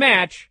 here's the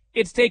match.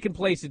 It's taking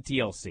place at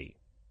TLC.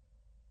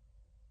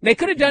 They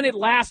could have done it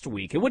last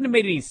week. It wouldn't have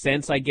made any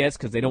sense, I guess,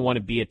 because they don't want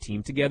to be a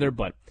team together.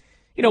 But,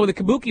 when the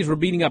Kabukis were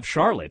beating up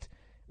Charlotte,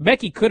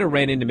 Becky could have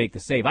ran in to make the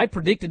save. I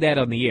predicted that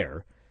on the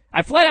air.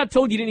 I flat out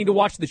told you didn't need to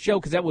watch the show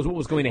because that was what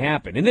was going to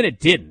happen. And then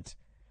it didn't.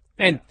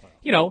 And,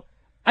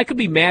 I could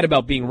be mad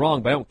about being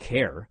wrong, but I don't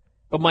care.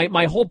 But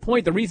my whole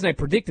point, the reason I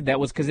predicted that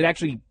was because it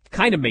actually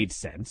kind of made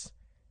sense.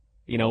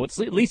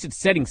 At least it's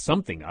setting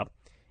something up.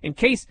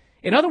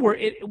 In other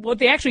words, what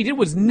they actually did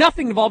was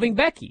nothing involving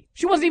Becky.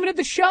 She wasn't even at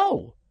the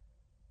show.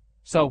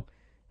 So,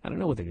 I don't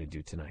know what they're going to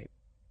do tonight.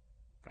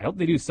 I hope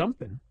they do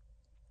something.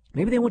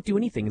 Maybe they won't do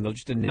anything and they'll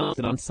just announce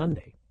it on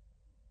Sunday.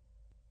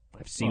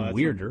 I've seen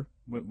weirder.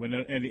 When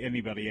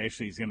anybody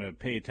actually is going to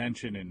pay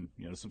attention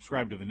and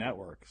subscribe to the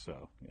network.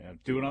 So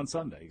do it on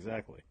Sunday,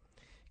 exactly.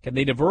 Can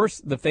they divorce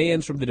the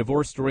fans from the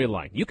divorce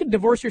storyline? You can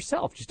divorce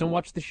yourself. Just don't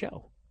watch the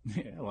show.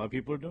 Yeah, a lot of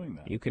people are doing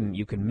that. You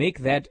can make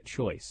that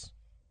choice.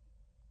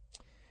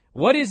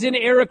 What is in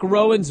Eric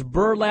Rowan's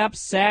burlap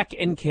sack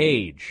and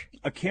cage?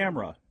 A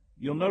camera.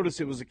 You'll notice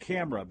it was a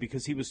camera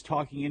because he was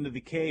talking into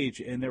the cage,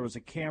 and there was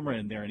a camera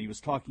in there, and he was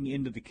talking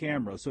into the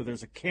camera. So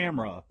there's a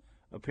camera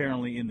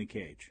apparently in the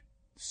cage.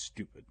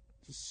 Stupid.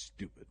 Just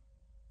stupid.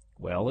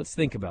 Well, let's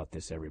think about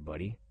this,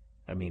 everybody.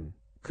 I mean,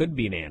 could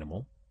be an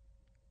animal,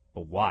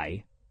 but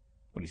why?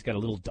 When he's got a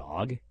little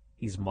dog,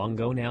 he's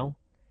Mongo now.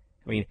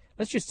 I mean,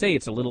 let's just say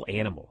it's a little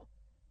animal.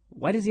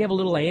 Why does he have a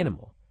little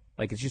animal?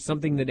 Like, it's just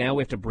something that now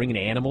we have to bring an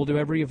animal to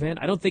every event?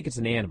 I don't think it's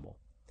an animal.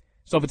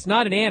 So if it's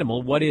not an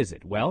animal, what is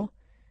it? Well,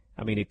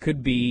 I mean, it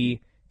could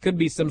be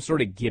some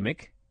sort of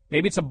gimmick.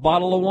 Maybe it's a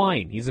bottle of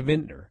wine. He's a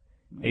vintner.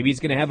 Maybe he's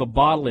going to have a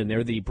bottle in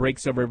there that he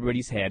breaks over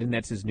everybody's head, and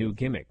that's his new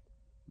gimmick.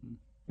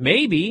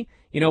 Maybe,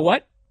 you know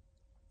what?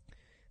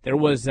 There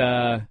was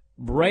a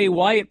Bray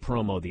Wyatt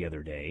promo the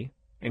other day,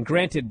 and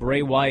granted,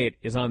 Bray Wyatt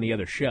is on the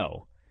other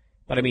show,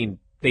 but I mean,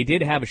 they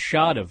did have a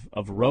shot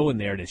of Rowan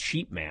there in his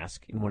sheep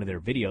mask in one of their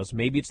videos.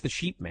 Maybe it's the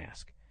sheep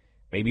mask.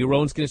 Maybe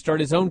Rowan's going to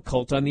start his own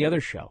cult on the other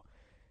show.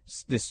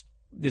 This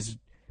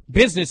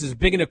business is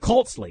big into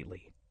cults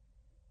lately.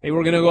 They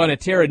were going to go on a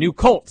tear of new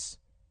cults.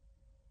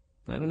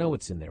 I don't know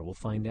what's in there. We'll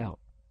find out.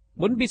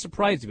 Wouldn't be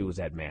surprised if it was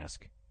that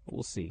mask. But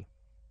we'll see.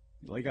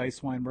 You like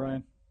ice wine,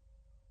 Brian?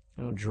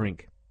 I don't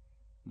drink.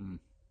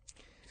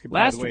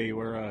 By the way,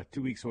 we're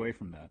 2 weeks away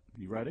from that.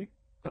 You ready?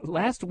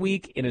 Last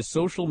week in a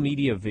social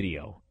media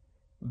video,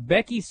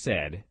 Becky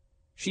said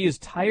she is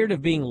tired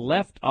of being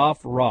left off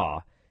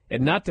Raw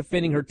and not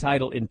defending her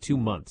title in 2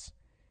 months.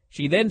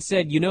 She then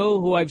said, you know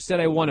who I've said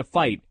I want to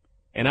fight,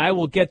 and I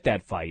will get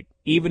that fight,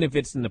 even if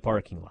it's in the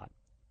parking lot.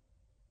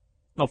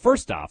 Well,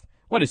 first off,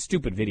 what a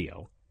stupid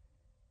video.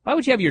 Why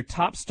would you have your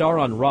top star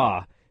on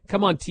Raw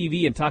come on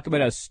TV and talk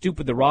about how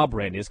stupid the Raw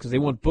brand is because they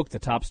won't book the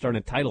top star in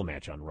a title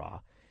match on Raw?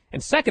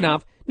 And second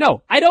off,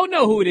 no, I don't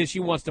know who it is she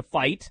wants to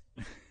fight.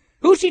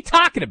 Who's she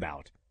talking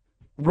about?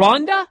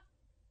 Rhonda?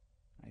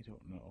 I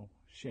don't know.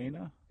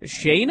 Shayna?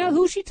 Shayna?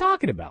 Who's she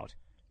talking about?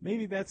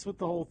 Maybe that's what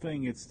the whole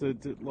thing is.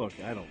 Look,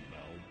 I don't know.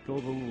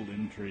 Build a little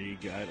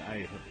intrigue.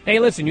 Hey,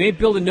 listen, you ain't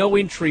building no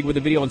intrigue with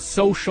a video on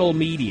social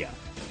media.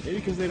 Maybe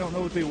because they don't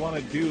know what they want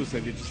to do, so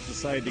they just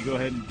decide to go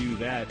ahead and do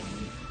that.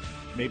 And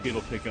maybe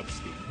it'll pick up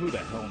steam. Who the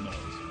hell knows?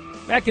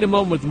 Back in a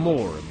moment with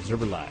more of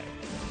Observer Live.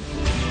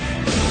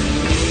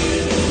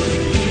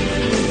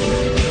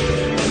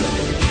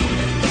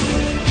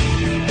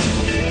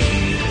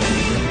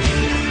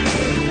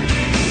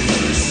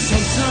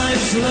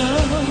 Sometimes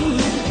love.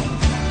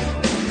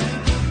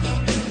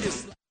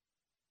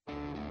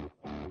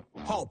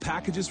 Haul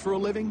packages for a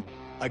living?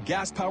 A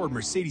gas-powered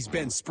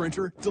Mercedes-Benz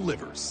Sprinter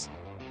delivers.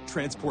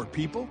 Transport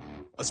people?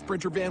 A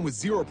Sprinter van with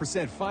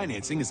 0%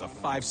 financing is a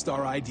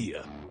 5-star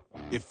idea.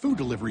 If food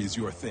delivery is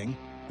your thing,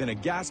 then a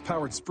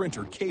gas-powered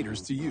Sprinter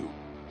caters to you.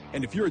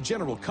 And if you're a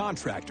general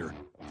contractor,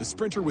 the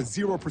Sprinter with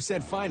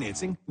 0%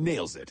 financing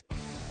nails it.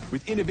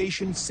 With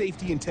innovation,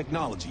 safety, and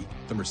technology,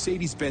 the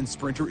Mercedes-Benz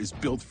Sprinter is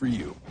built for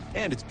you.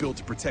 And it's built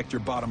to protect your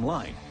bottom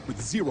line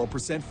with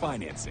 0%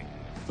 financing.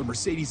 The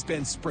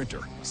Mercedes-Benz Sprinter,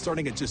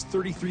 starting at just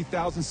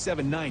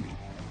 $33,790.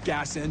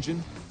 Gas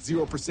engine,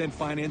 0%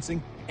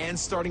 financing, and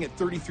starting at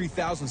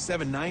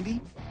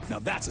 $33,790? Now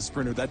that's a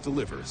Sprinter that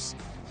delivers.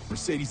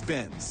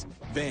 Mercedes-Benz.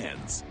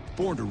 Vans.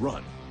 Born to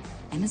run.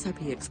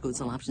 MSRP excludes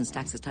all options,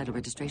 taxes, title,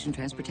 registration,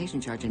 transportation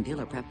charge, and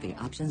dealer prep fee.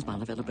 Options,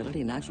 model availability,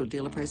 and actual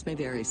dealer price may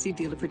vary. See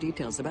dealer for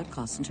details about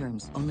costs and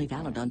terms. Only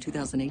valid on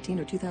 2018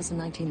 or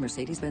 2019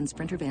 Mercedes-Benz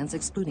Sprinter vans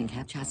excluding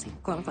cab chassis.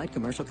 Qualified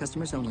commercial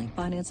customers only.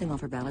 Financing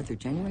offer valid through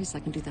January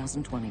 2nd,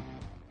 2020.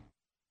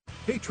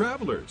 Hey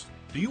travelers,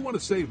 do you want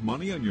to save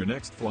money on your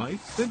next flight?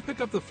 Then pick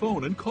up the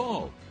phone and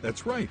call.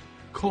 That's right,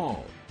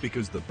 call,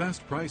 because the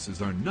best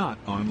prices are not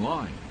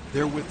online.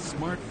 They're with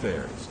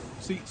SmartFares.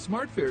 See,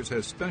 SmartFares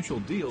has special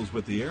deals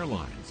with the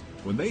airlines.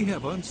 When they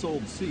have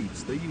unsold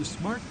seats, they use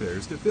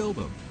SmartFares to fill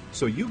them.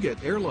 So you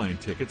get airline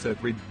tickets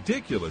at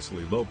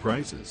ridiculously low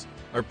prices.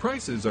 Our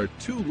prices are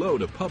too low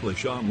to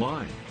publish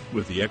online.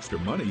 With the extra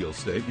money you'll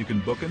save, you can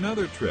book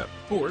another trip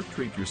or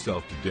treat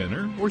yourself to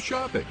dinner or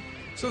shopping.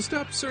 So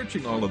stop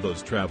searching all of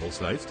those travel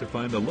sites to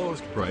find the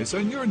lowest price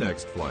on your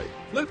next flight.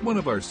 Let one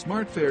of our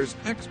SmartFares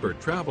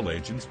expert travel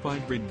agents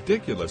find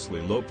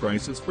ridiculously low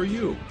prices for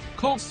you.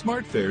 Call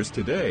SmartFares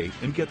today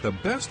and get the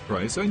best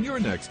price on your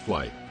next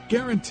flight.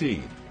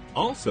 Guaranteed.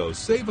 Also,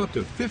 save up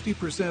to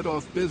 50%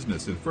 off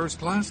business and first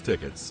class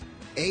tickets.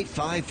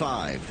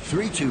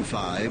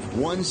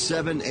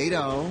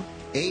 855-325-1780.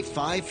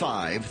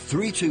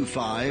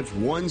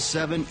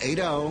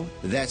 855-325-1780.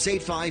 That's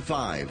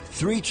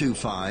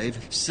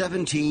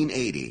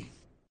 855-325-1780.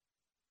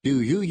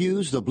 Do you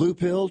use the blue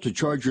pill to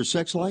charge your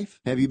sex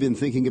life? Have you been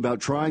thinking about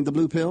trying the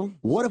blue pill?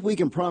 What if we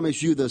can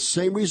promise you the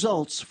same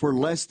results for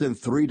less than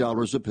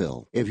 $3 a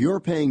pill? If you're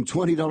paying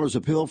 $20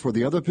 a pill for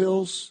the other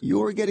pills,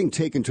 you're getting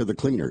taken to the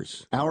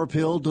cleaners. Our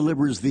pill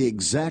delivers the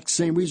exact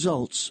same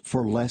results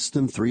for less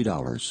than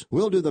 $3.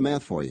 We'll do the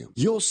math for you.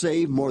 You'll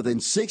save more than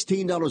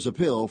 $16 a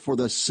pill for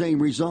the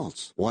same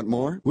results. Want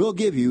more? We'll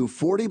give you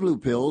 40 blue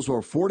pills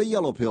or 40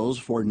 yellow pills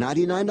for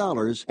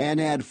 $99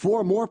 and add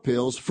 4 more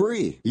pills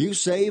free. You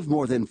save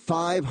more than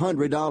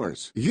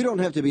 $500. You don't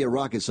have to be a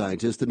rocket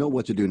scientist to know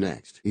what to do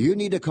next. You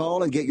need to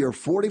call and get your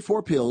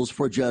 44 pills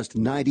for just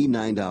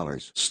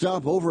 $99.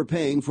 Stop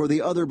overpaying for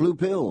the other blue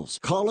pills.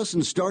 Call us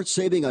and start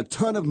saving a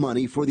ton of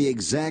money for the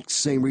exact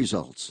same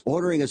results.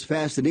 Ordering is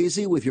fast and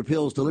easy with your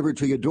pills delivered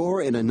to your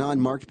door in a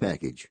non-marked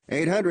package.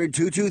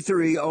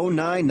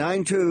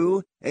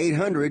 800-223-0992.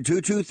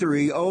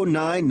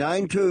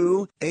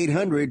 800-223-0992.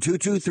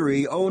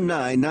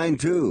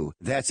 800-223-0992.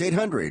 That's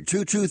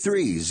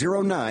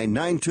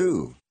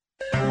 800-223-0992.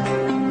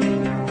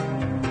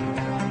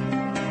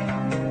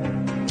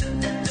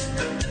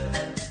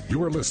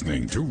 You are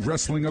listening to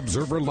Wrestling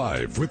Observer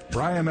Live with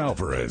Bryan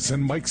Alvarez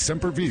and Mike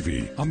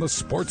Sempervive on the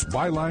Sports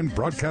Byline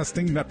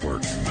Broadcasting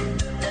Network.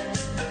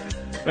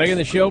 Back in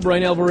the show,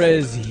 Bryan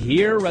Alvarez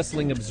here,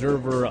 Wrestling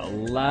Observer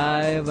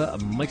Live.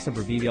 Mike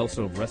Sempervive,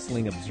 also of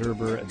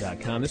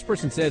WrestlingObserver.com. This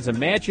person says,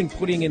 imagine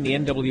putting in the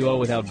NWO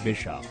without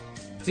Bischoff.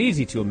 It's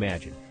easy to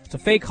imagine. It's a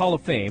fake Hall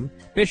of Fame.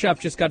 Bischoff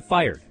just got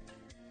fired.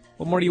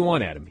 What more do you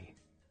want out of me?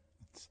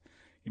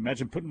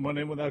 Imagine putting one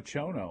in without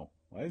Chono.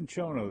 Why isn't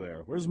Chono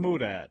there? Where's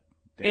Mood at?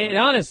 And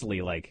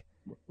honestly, like...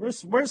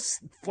 Where's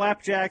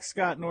Flapjack,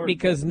 Scott Norton?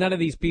 Because none of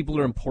these people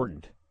are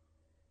important.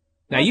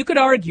 Now, you could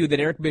argue that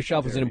Eric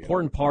Bischoff is an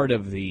important part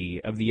of the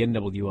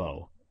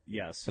NWO.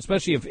 Yes.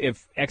 Especially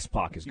if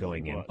X-Pac is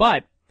going in.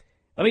 But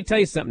let me tell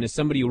you something, as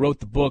somebody who wrote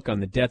the book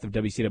on the death of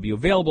WCW,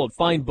 available at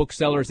fine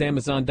booksellers,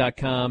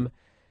 Amazon.com.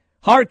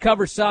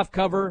 Hardcover,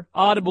 softcover,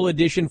 Audible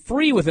edition,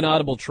 free with an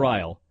Audible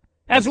trial.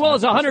 As well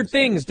as 100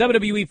 things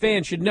WWE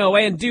fans should know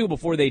and do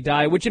before they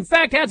die, which in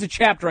fact has a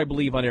chapter, I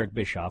believe, on Eric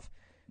Bischoff.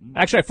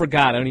 Actually, I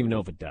forgot. I don't even know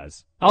if it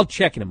does. I'll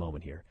check in a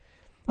moment here.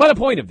 But the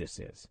point of this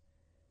is,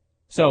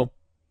 so...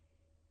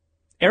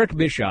 Eric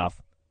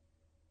Bischoff,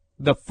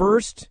 the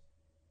first,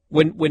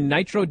 when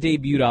Nitro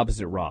debuted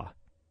opposite Raw,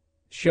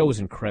 the show was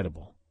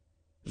incredible.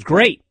 It was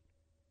great.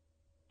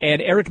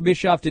 And Eric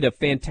Bischoff did a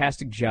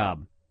fantastic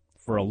job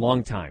for a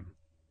long time.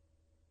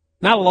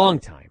 Not a long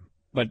time,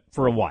 but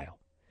for a while.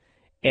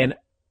 And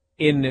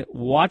in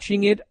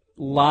watching it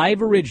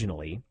live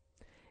originally,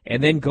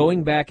 and then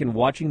going back and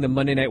watching the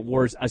Monday Night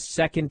Wars a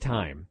second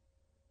time,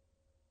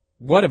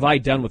 what have I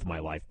done with my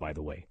life, by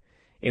the way?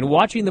 In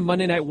watching the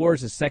Monday Night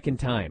Wars a second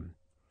time,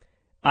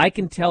 I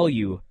can tell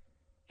you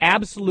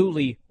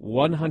absolutely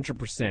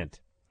 100%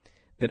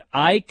 that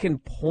I can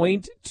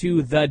point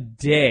to the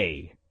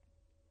day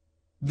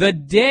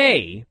that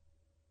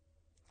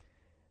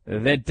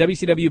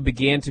WCW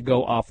began to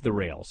go off the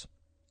rails.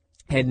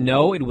 And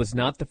no, it was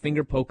not the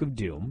finger poke of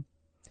doom.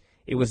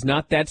 It was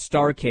not that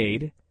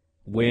Starrcade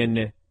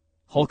when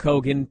Hulk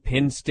Hogan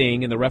pinned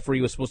Sting and the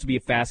referee was supposed to be a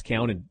fast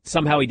count and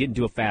somehow he didn't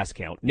do a fast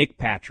count. Nick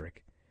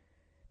Patrick.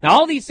 Now,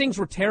 all these things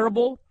were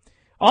terrible.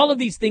 All of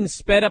these things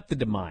sped up the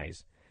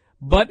demise.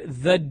 But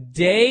the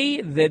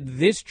day that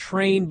this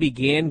train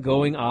began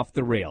going off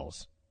the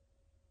rails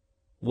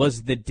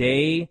was the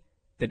day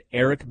that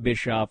Eric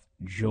Bischoff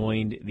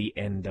joined the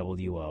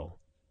NWO.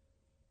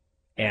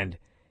 And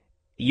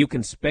you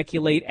can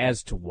speculate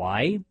as to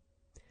why.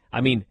 I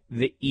mean,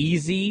 the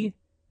easy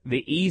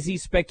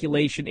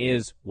speculation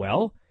is,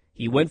 well,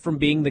 he went from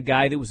being the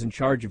guy that was in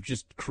charge of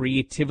just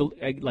creative,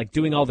 like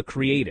doing all the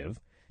creative,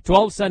 to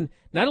all of a sudden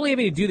not only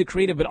having to do the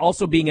creative, but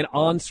also being an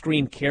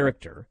on-screen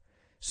character.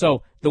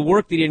 So the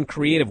work that he did in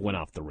creative went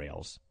off the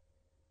rails.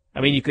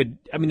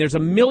 There's a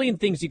million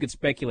things you could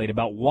speculate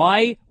about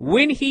why,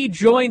 when he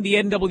joined the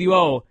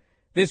NWO,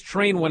 this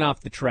train went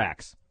off the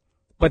tracks.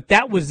 But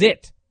that was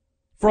it.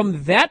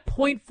 From that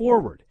point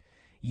forward,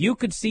 you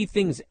could see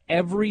things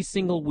every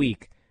single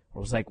week where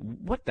it was like,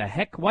 what the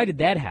heck? Why did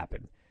that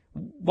happen?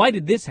 Why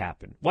did this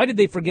happen? Why did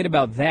they forget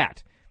about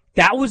that?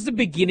 That was the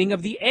beginning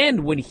of the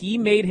end when he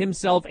made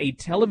himself a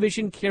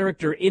television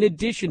character in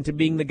addition to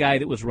being the guy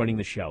that was running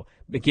the show.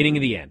 Beginning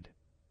of the end.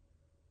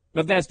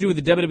 Nothing that has to do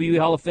with the WWE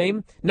Hall of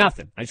Fame?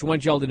 Nothing. I just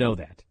want y'all to know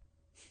that.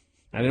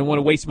 I didn't want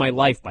to waste my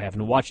life by having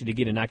to watch it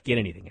again and not get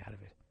anything out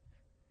of it.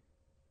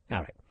 All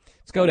right.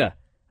 Let's go to,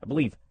 I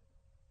believe,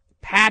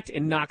 Pat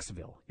in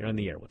Knoxville. You're on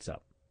the air. What's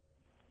up?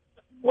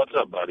 What's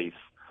up, buddies?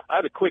 I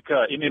have a quick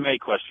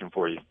MMA question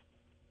for you.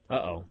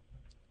 Uh-oh.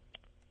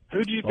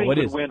 Who do you think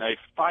would win a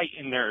fight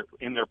in their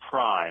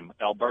prime,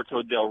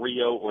 Alberto Del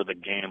Rio or the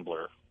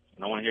Gambler?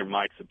 And I want to hear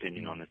Mike's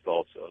opinion on this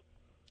also.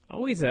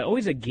 Always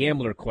a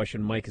gambler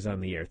question. Mike is on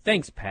the air.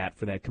 Thanks, Pat,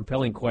 for that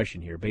compelling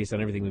question here based on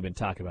everything we've been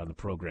talking about in the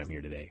program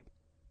here today.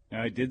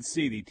 I did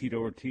see the Tito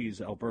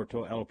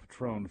Ortiz-Alberto El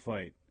Patron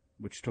fight,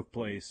 which took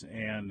place,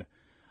 and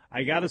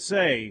I got to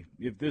say,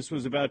 if this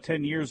was about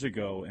 10 years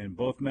ago and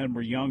both men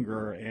were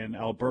younger and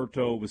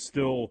Alberto was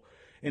still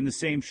in the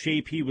same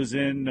shape he was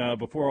in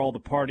before all the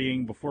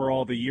partying, before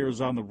all the years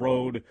on the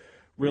road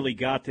really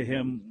got to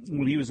him,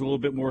 when he was a little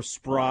bit more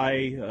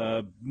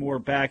spry, more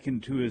back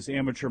into his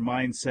amateur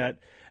mindset,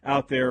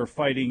 out there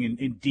fighting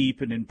in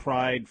deep and in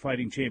pride,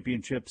 fighting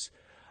championships,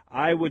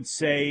 I would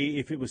say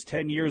if it was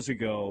 10 years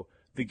ago,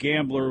 the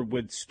Gambler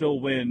would still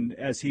win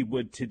as he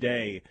would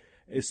today,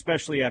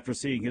 especially after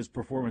seeing his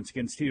performance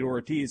against Tito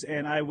Ortiz.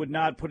 And I would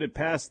not put it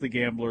past the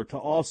Gambler to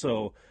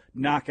also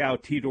knock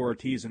out Tito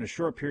Ortiz in a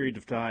short period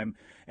of time.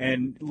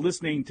 And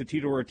listening to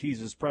Tito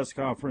Ortiz's press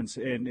conference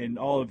and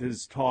all of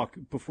his talk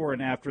before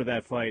and after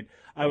that fight,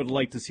 I would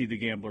like to see the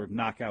Gambler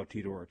knock out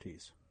Tito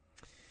Ortiz.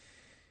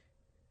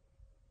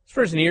 This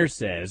person here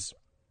says,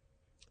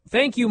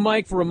 thank you,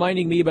 Mike, for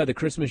reminding me about the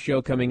Christmas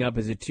show coming up.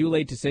 Is it too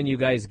late to send you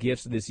guys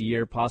gifts this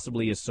year,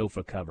 possibly a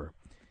sofa cover?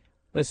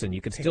 Listen,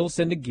 you can still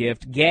send a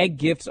gift. Gag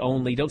gifts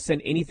only. Don't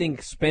send anything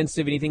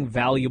expensive, anything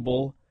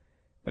valuable.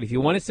 But if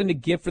you want to send a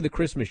gift for the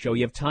Christmas show,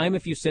 you have time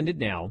if you send it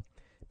now.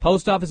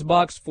 Post Office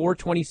Box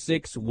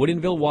 426,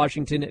 Woodinville,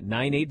 Washington,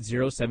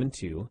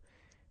 98072.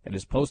 That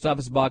is Post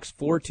Office Box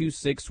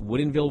 426,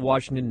 Woodinville,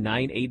 Washington,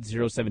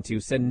 98072.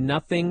 Send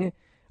nothing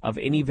of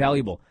any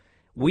valuable.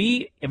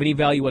 Of any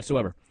value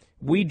whatsoever.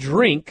 We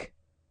drink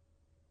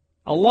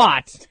a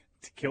lot.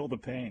 To kill the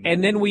pain.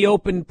 And then we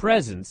open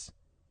presents.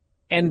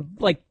 And,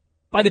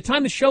 by the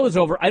time the show is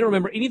over, I don't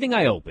remember anything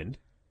I opened.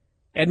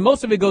 And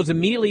most of it goes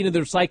immediately into the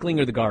recycling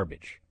or the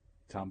garbage.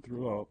 Tom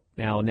threw up.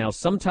 Now,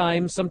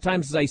 sometimes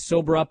as I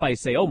sober up, I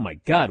say, oh, my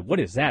God, what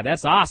is that?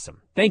 That's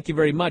awesome. Thank you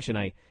very much. And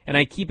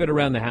I keep it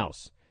around the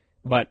house.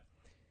 But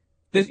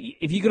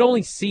if you could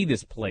only see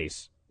this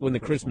place when the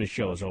Christmas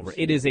show is over,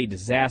 it is a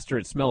disaster.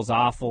 It smells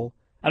awful.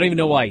 I don't even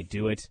know why I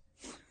do it.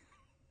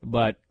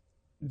 But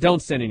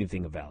don't send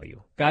anything of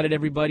value. Got it,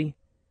 everybody?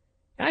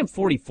 I'm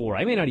 44.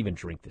 I may not even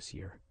drink this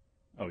year.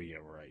 Oh, yeah,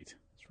 right.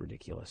 It's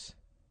ridiculous.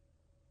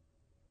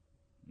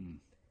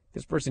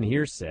 This person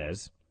here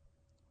says,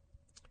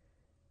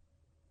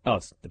 oh,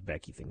 it's the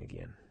Becky thing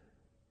again.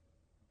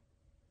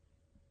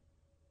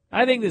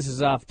 I think this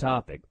is off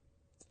topic,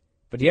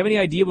 but do you have any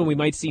idea when we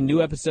might see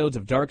new episodes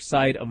of Dark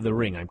Side of the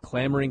Ring? I'm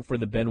clamoring for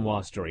the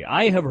Benoit story.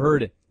 I have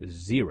heard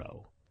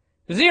zero.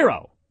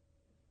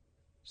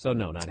 So,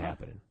 no, not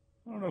happening.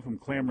 I don't know if I'm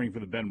clamoring for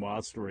the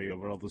Benoit story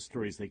over all the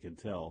stories they can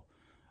tell.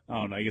 I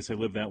don't know. I guess I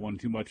lived that one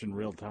too much in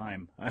real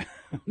time. I'm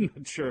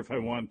not sure if I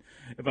want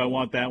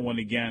that one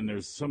again.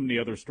 There's so many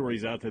other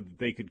stories out there that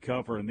they could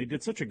cover, and they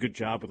did such a good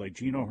job with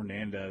Gino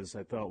Hernandez.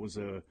 I thought was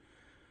a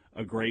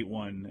great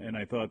one, and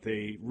I thought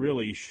they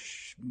really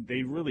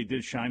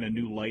did shine a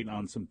new light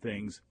on some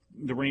things.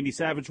 The Randy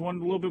Savage one,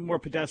 a little bit more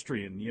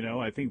pedestrian.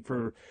 I think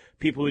for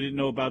people who didn't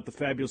know about the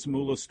Fabulous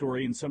Moolah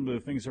story and some of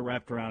the things that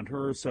wrapped around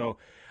her, so.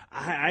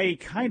 I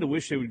kind of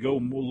wish they would go a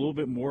little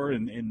bit more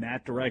in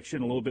that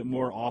direction, a little bit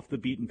more off the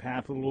beaten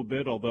path a little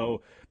bit,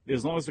 although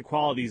as long as the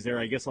quality's there,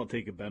 I guess I'll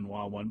take a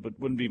Benoit one, but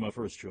wouldn't be my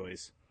first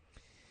choice.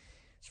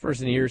 This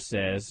person here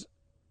says,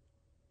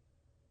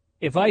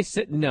 do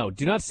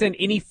not send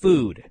any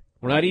food.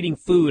 We're not eating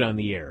food on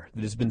the air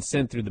that has been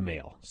sent through the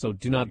mail, so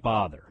do not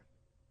bother.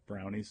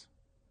 Brownies?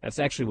 That's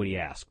actually what he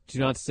asked. Do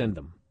not send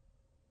them.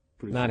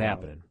 Not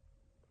happening.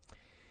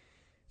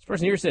 This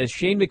person here says,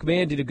 Shane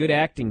McMahon did a good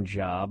acting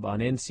job on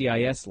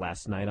NCIS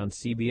last night on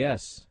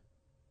CBS.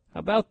 How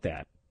about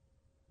that?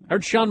 I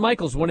heard Shawn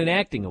Michaels won an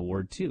acting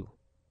award, too.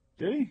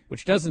 Did he?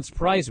 Which doesn't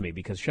surprise me,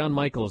 because Shawn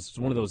Michaels is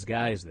one of those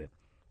guys that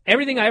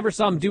everything I ever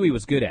saw him do, he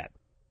was good at.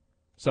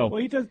 So,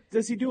 well,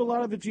 does he do a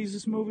lot of the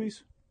Jesus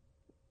movies?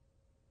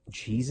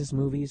 Jesus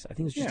movies? I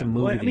think it's just a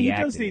movie that he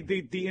acted.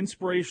 Does the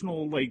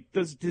inspirational,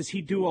 does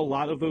he do a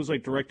lot of those,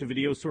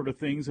 direct-to-video sort of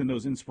things and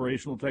those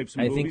inspirational types of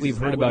movies? I think we've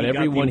heard about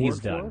every one he's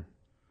done.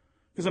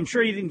 Because I'm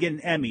sure he didn't get an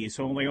Emmy,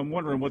 so I'm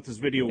wondering what this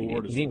video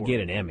award is for. He didn't get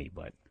an Emmy,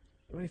 but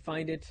let me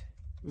find it.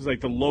 It was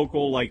the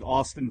local,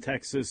 Austin,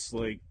 Texas,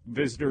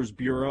 Visitors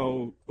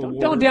Bureau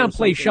award. Don't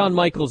downplay Shawn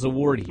Michaels'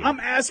 award here.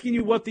 I'm asking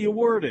you what the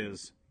award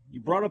is.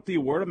 You brought up the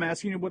award. I'm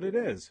asking you what it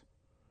is.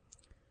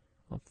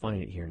 I'll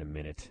find it here in a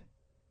minute.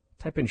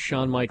 Type in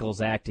Shawn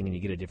Michaels acting and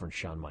you get a different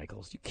Shawn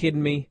Michaels. You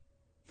kidding me?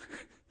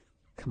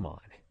 Come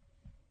on.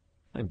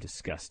 I'm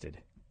disgusted.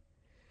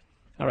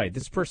 All right,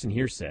 this person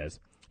here says,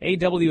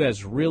 AEW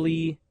has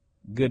really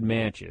good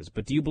matches,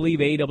 but do you believe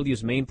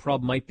AEW's main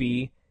problem might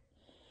be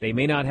they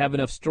may not have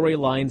enough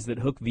storylines that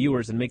hook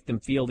viewers and make them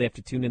feel they have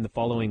to tune in the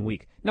following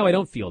week? No, I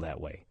don't feel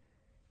that way.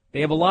 They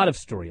have a lot of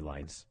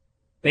storylines.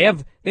 They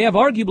have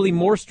arguably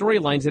more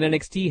storylines than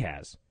NXT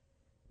has.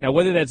 Now,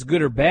 whether that's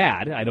good or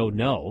bad, I don't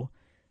know.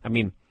 I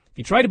mean, if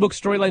you try to book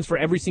storylines for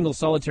every single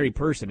solitary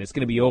person, it's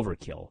going to be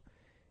overkill.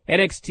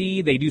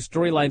 NXT, they do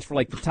storylines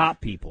for the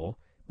top people.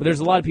 But there's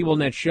a lot of people on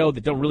that show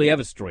that don't really have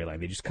a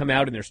storyline. They just come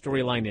out and their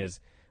storyline is,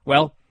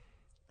 well,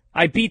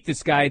 I beat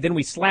this guy, then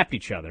we slapped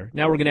each other.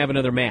 Now we're going to have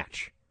another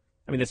match.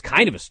 I mean, that's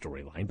kind of a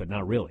storyline, but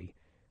not really.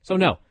 So,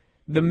 no.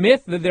 The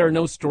myth that there are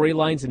no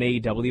storylines in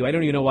AEW, I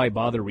don't even know why I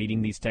bother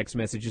reading these text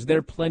messages. There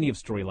are plenty of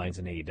storylines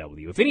in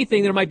AEW. If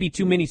anything, there might be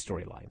too many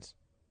storylines.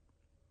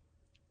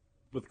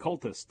 With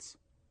cultists.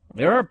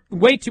 There are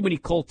way too many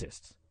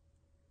cultists.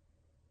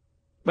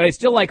 But I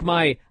still like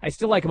my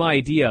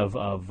idea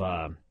of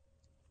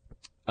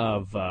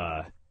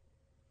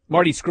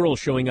Marty Scurll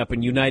showing up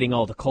and uniting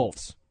all the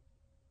cults.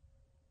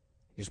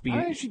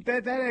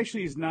 That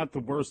actually is not the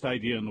worst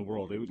idea in the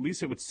world. At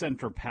least it would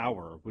center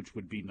power, which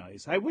would be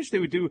nice. I wish they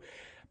would do.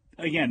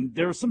 Again,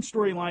 there are some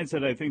storylines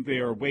that I think they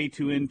are way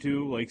too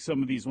into, like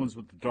some of these ones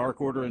with the Dark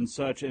Order and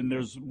such. And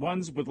there's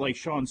ones with like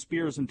Sean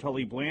Spears and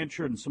Tully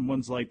Blanchard and some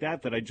ones like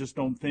that I just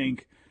don't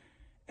think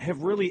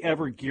have really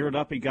ever geared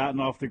up and gotten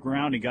off the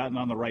ground and gotten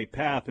on the right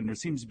path. And there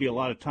seems to be a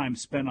lot of time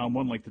spent on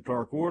one like the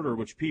Dark Order,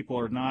 which people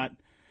are not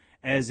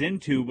as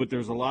into, but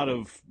there's a lot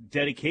of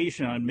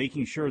dedication on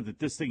making sure that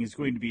this thing is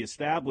going to be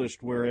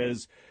established.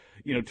 Whereas,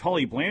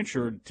 Tully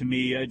Blanchard, to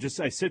me, I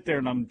sit there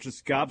and I'm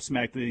just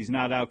gobsmacked that he's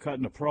not out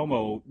cutting a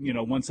promo,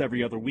 once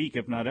every other week,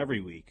 if not every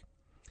week.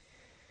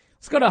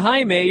 Let's go to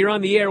Jaime. You're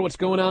on the air. What's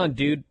going on,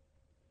 dude?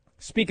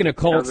 Speaking of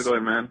Colts. How's it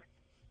going, man?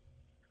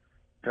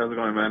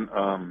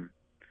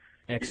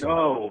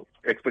 Excellent.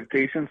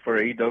 Expectations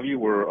for AEW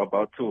were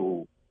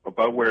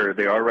about where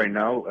they are right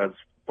now as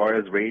far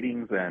as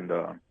ratings and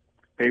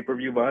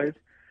pay-per-view buys.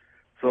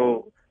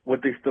 So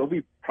would they still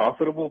be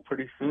profitable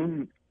pretty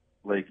soon,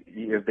 like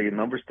if the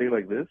numbers stay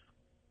like this?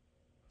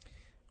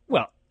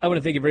 Well, I want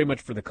to thank you very much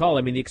for the call.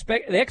 I mean,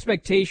 the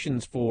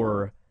expectations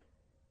for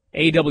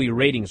AEW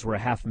ratings were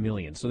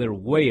 500,000, so they're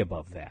way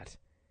above that.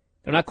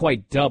 They're not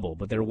quite double,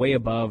 but they're way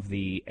above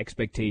the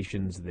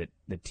expectations that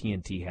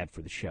TNT had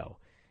for the show.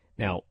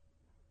 Now,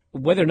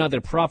 whether or not they're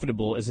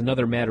profitable is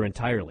another matter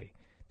entirely.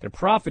 Their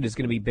profit is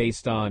going to be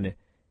based on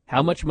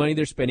how much money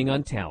they're spending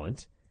on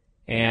talent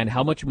and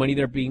how much money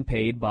they're being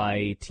paid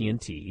by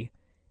TNT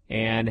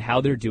and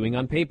how they're doing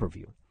on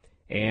pay-per-view.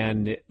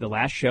 And the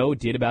last show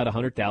did about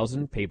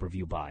 100,000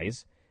 pay-per-view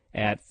buys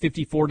at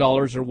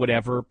 $54 or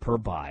whatever per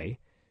buy.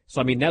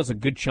 So, I mean, that was a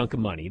good chunk of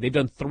money. They've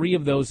done 3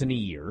 of those in a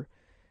year.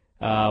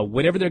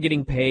 Whatever they're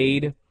getting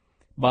paid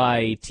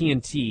by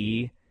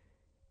TNT,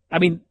 I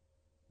mean,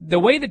 the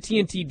way the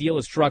TNT deal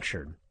is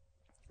structured,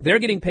 they're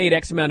getting paid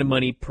X amount of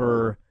money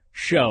per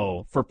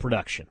show for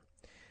production.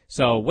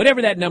 So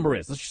whatever that number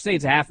is, let's just say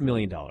it's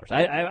 $500,000.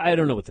 I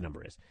don't know what the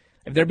number is.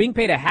 If they're being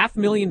paid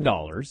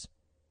 $500,000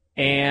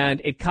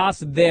 and it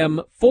costs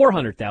them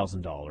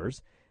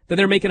 $400,000, then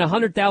they're making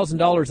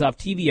 $100,000 off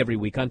TV every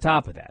week on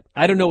top of that.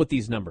 I don't know what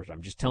these numbers are.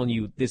 I'm just telling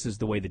you this is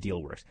the way the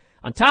deal works.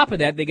 On top of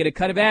that, they get a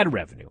cut of ad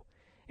revenue.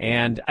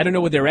 And I don't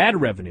know what their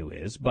ad revenue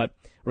is, but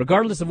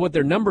regardless of what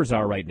their numbers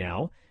are right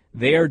now,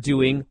 they are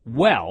doing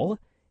well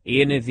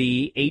in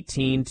the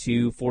 18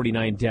 to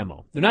 49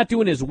 demo. They're not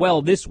doing as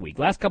well this week.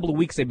 Last couple of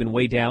weeks they've been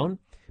way down,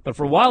 but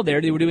for a while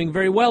there they were doing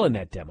very well in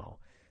that demo.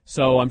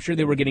 So I'm sure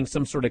they were getting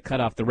some sort of cut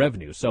off the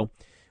revenue. So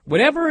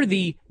whatever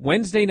the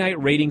Wednesday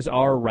night ratings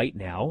are right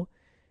now,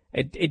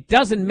 it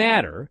doesn't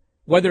matter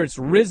whether it's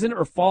risen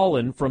or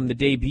fallen from the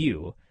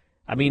debut.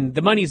 I mean,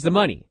 the money's the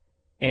money.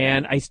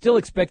 And I still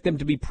expect them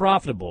to be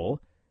profitable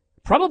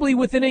probably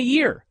within a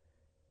year.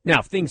 Now,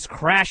 if things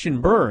crash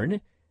and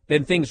burn,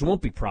 then things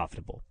won't be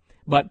profitable.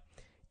 But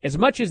as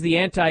much as the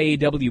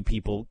anti-AEW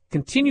people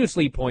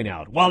continuously point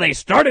out, well, they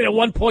started at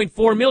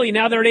 $1.4 million,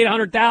 now they're at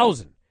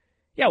 $800,000.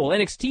 Yeah, well,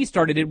 NXT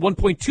started at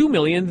 $1.2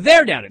 million,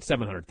 they're down at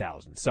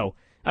 $700,000. So,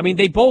 I mean,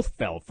 they both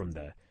fell from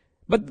the...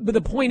 But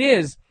the point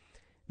is,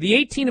 the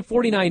 18 to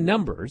 49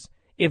 numbers,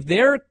 if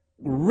they're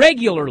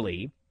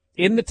regularly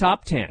in the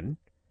top 10,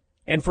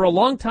 and for a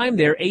long time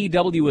there,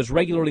 AEW was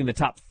regularly in the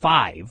top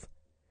 5,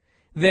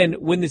 then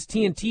when this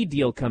TNT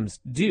deal comes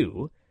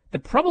due, they're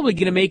probably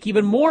going to make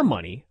even more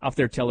money off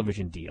their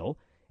television deal,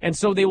 and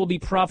so they will be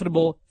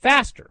profitable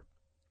faster.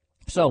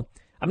 So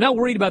I'm not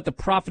worried about the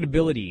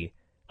profitability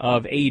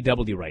of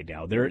AEW right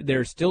now.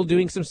 They're still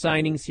doing some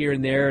signings here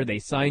and there. They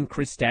signed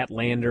Chris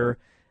Statlander.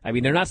 I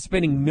mean, they're not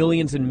spending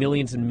millions and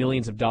millions and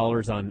millions of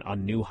dollars on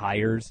new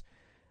hires.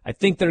 I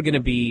think they're going to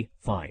be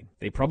fine.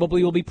 They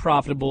probably will be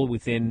profitable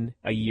within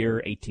a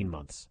year, 18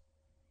 months.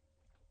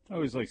 I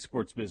always like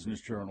Sports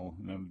Business Journal.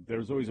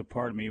 There's always a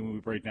part of me when we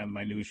break down the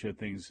minutia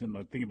things and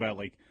think about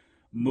like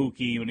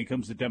Mookie when it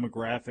comes to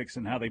demographics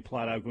and how they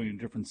plot out going to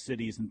different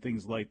cities and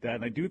things like that.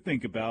 And I do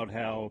think about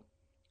how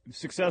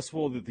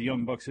successful that the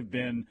Young Bucks have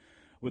been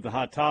with the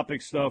Hot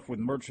Topic stuff, with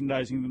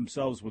merchandising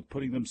themselves, with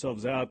putting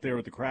themselves out there,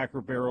 with the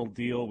Cracker Barrel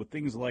deal, with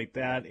things like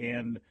that,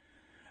 and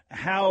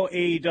how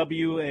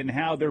AEW and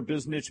how their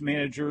business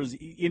managers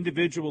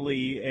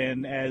individually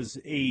and as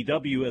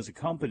AEW as a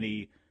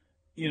company,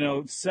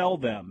 sell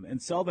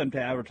them to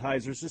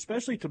advertisers,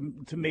 especially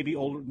to maybe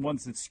older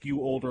ones that skew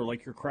older,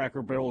 like your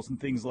Cracker Barrels and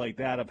things like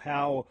that, of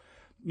how,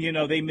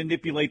 they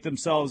manipulate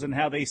themselves and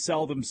how they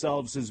sell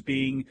themselves as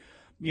being,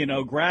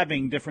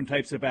 grabbing different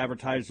types of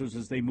advertisers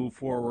as they move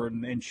forward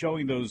and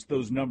showing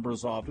those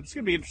numbers off. It's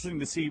going to be interesting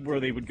to see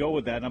where they would go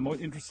with that. I'm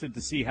interested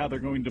to see how they're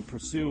going to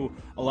pursue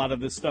a lot of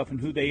this stuff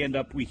and who they end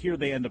up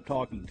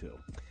talking to.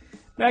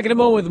 Back in a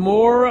moment with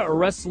more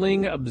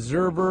Wrestling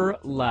Observer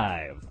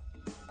Live.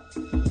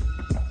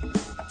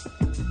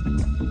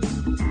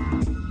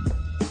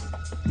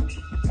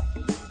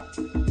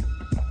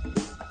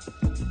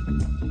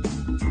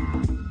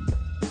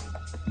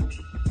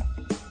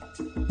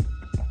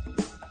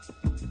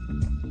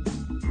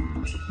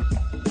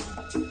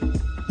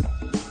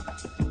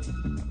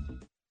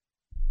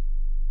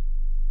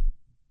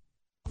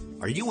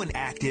 Are you an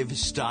active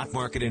stock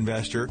market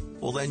investor?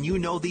 Well, then you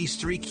know these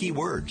three key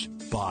words: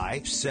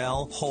 buy,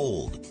 sell,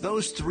 hold.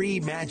 Those three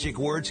magic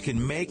words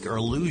can make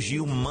or lose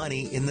you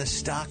money in the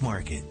stock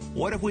market.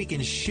 What if we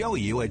can show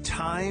you a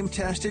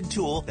time-tested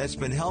tool that's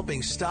been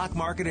helping stock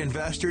market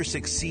investors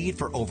succeed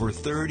for over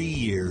 30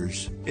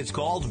 years? It's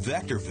called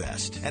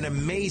VectorVest, an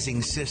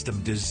amazing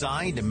system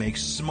designed to make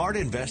smart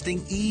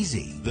investing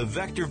easy. The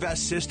VectorVest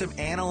system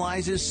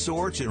analyzes,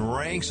 sorts, and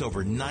ranks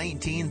over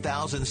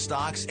 19,000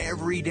 stocks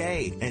every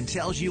day and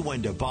tells you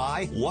when to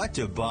buy, what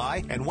to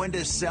buy, and when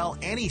to sell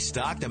any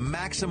stock to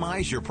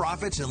maximize your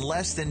profits in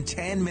less than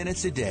 10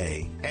 minutes a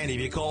day. And if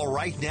you call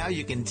right now,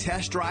 you can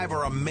test drive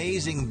our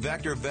amazing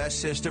VectorVest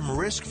system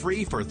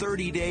risk-free for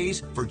 30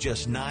 days for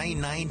just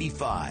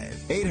 $9.95.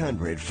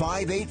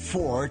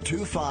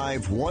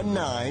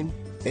 800-584-2519.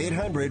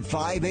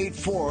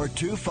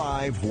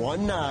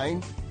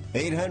 800-584-2519.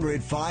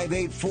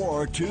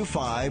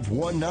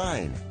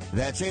 800-584-2519.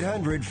 That's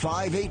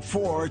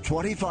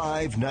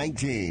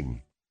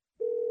 800-584-2519.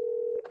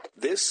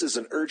 This is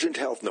an urgent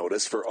health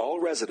notice for all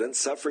residents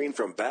suffering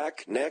from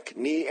back, neck,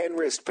 knee, and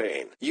wrist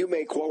pain. You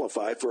may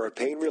qualify for a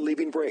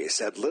pain-relieving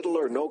brace at little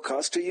or no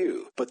cost to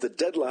you, but the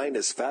deadline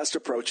is fast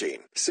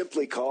approaching.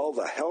 Simply call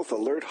the Health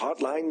Alert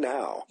Hotline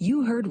now.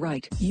 You heard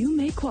right. You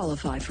may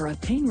qualify for a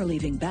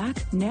pain-relieving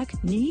back, neck,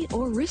 knee,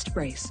 or wrist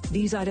brace.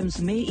 These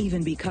items may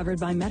even be covered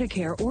by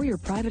Medicare or your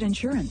private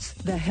insurance.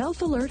 The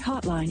Health Alert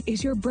Hotline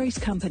is your brace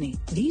company.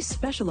 These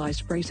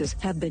specialized braces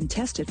have been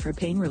tested for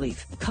pain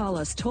relief. Call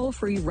us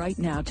toll-free right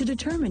now to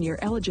determine your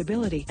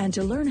eligibility and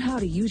to learn how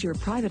to use your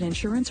private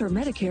insurance or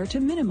Medicare to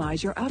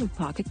minimize your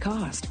out-of-pocket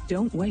cost.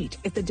 Don't wait.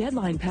 If the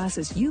deadline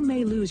passes, you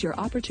may lose your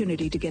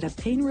opportunity to get a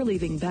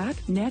pain-relieving back,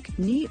 neck,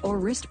 knee, or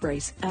wrist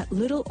brace at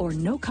little or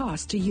no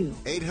cost to you.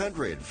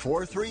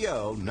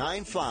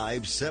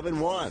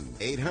 800-430-9571.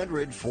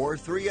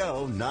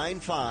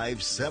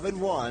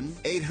 800-430-9571.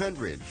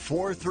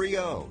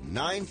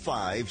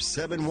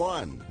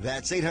 800-430-9571.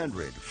 That's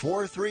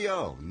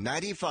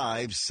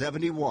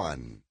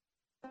 800-430-9571.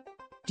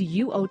 Do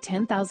you owe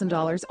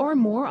 $10,000 or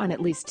more on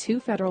at least 2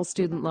 federal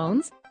student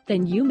loans?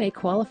 Then you may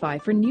qualify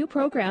for new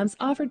programs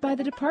offered by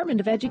the Department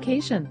of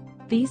Education.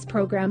 These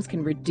programs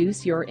can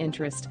reduce your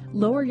interest,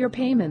 lower your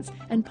payments,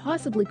 and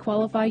possibly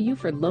qualify you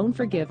for loan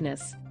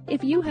forgiveness.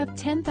 If you have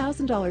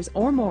 $10,000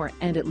 or more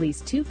and at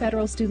least 2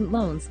 federal student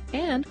loans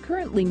and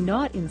currently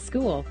not in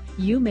school,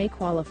 you may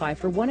qualify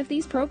for one of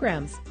these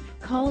programs.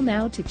 Call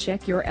now to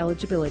check your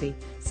eligibility.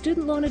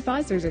 Student loan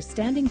advisors are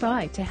standing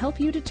by to help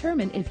you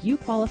determine if you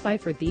qualify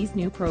for these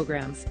new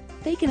programs.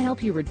 They can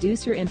help you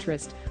reduce your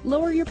interest,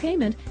 lower your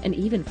payment, and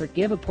even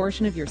forgive a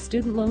portion of your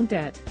student loan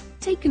debt.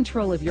 Take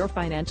control of your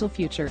financial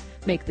future.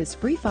 Make this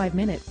free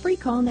 5-minute free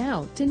call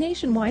now to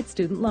Nationwide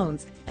Student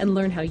Loans and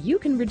learn how you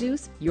can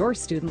reduce your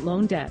student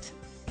loan debt.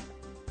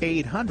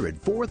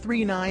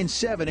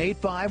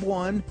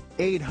 800-439-7851,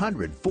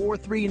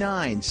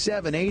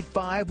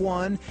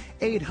 800-439-7851,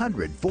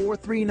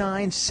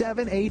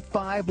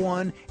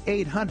 800-439-7851,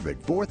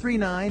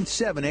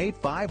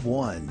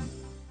 800-439-7851.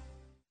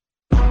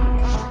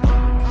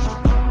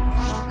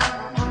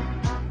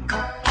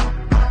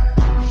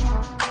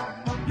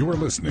 You are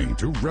listening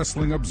to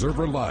Wrestling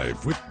Observer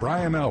Live with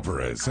Bryan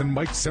Alvarez and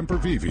Mike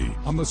Sempervive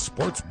on the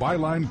Sports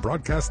Byline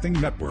Broadcasting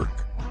Network.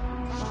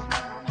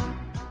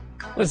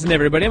 Listen,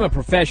 everybody, I'm a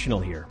professional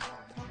here.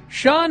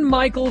 Shawn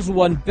Michaels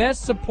won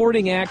Best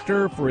Supporting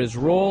Actor for his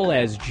role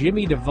as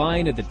Jimmy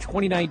Devine at the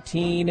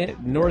 2019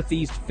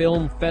 Northeast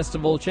Film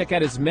Festival. Check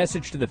out his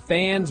message to the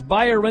fans.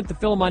 Buy or rent the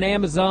film on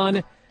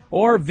Amazon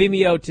or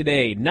Vimeo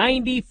today.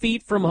 90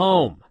 Feet from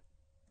Home.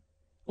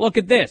 Look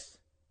at this.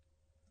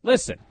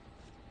 Listen.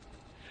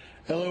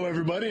 Hello,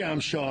 everybody.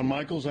 I'm Shawn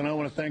Michaels, and I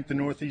want to thank the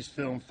Northeast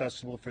Film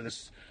Festival for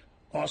this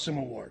awesome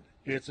award.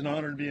 It's an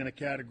honor to be in a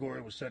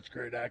category with such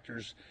great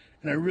actors,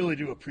 and I really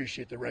do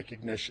appreciate the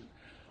recognition.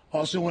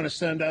 Also want to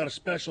send out a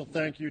special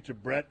thank you to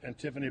Brett and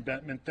Tiffany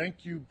Bentman.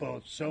 Thank you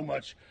both so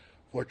much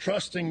for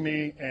trusting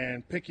me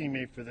and picking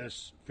me for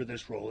this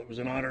role. It was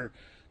an honor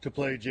to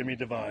play Jimmy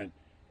Devine.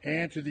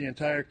 And to the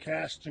entire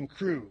cast and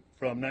crew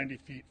from 90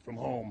 Feet from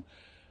Home,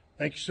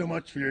 thank you so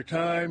much for your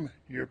time,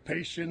 your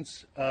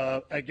patience.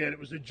 Again, it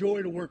was a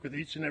joy to work with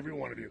each and every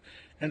one of you.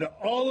 And to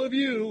all of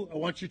you, I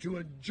want you to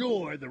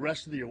enjoy the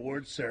rest of the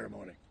awards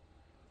ceremony.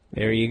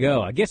 There you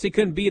go. I guess he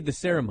couldn't be at the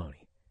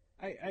ceremony.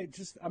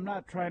 I'm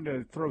not trying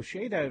to throw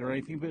shade at it or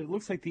anything, but it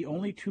looks like the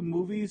only 2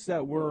 movies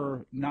that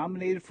were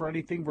nominated for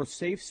anything were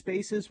Safe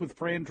Spaces with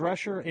Fran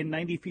Drescher and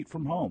 90 Feet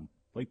from Home.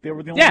 Like, they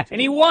were the only 2.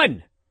 And he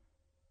won.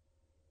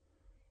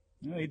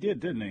 Yeah, he did,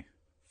 didn't he?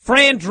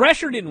 Fran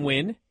Drescher didn't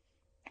win.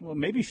 Well,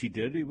 maybe she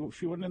did.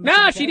 She wouldn't. In the No,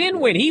 same she didn't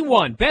category. win. He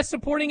won. Best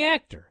Supporting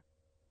Actor.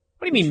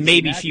 What do you mean She's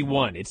maybe an she actress.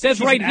 won? It says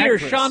She's right an here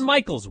actress. Shawn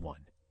Michaels won.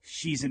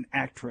 She's an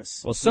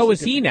actress. Well, This so a is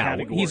he different now.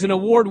 category. He's an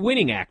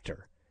award-winning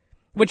actor.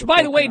 Which,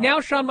 by the way, now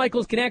Shawn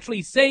Michaels can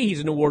actually say he's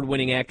an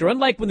award-winning actor,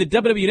 unlike when the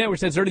WWE Network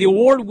says they're the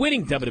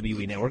award-winning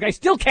WWE Network. I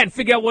still can't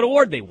figure out what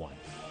award they won.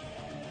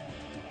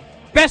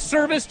 Best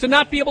service to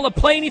not be able to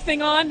play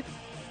anything on? All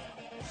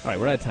right,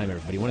 we're out of time,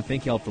 everybody. I want to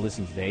thank you all for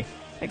listening today.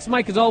 Thanks,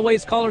 Mike, as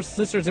always. Callers,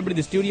 listeners, everybody in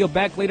the studio.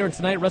 Back later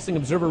tonight, Wrestling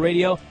Observer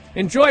Radio.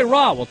 Enjoy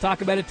Raw. We'll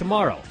talk about it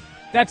tomorrow.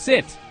 That's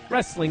it.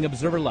 Wrestling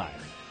Observer Live.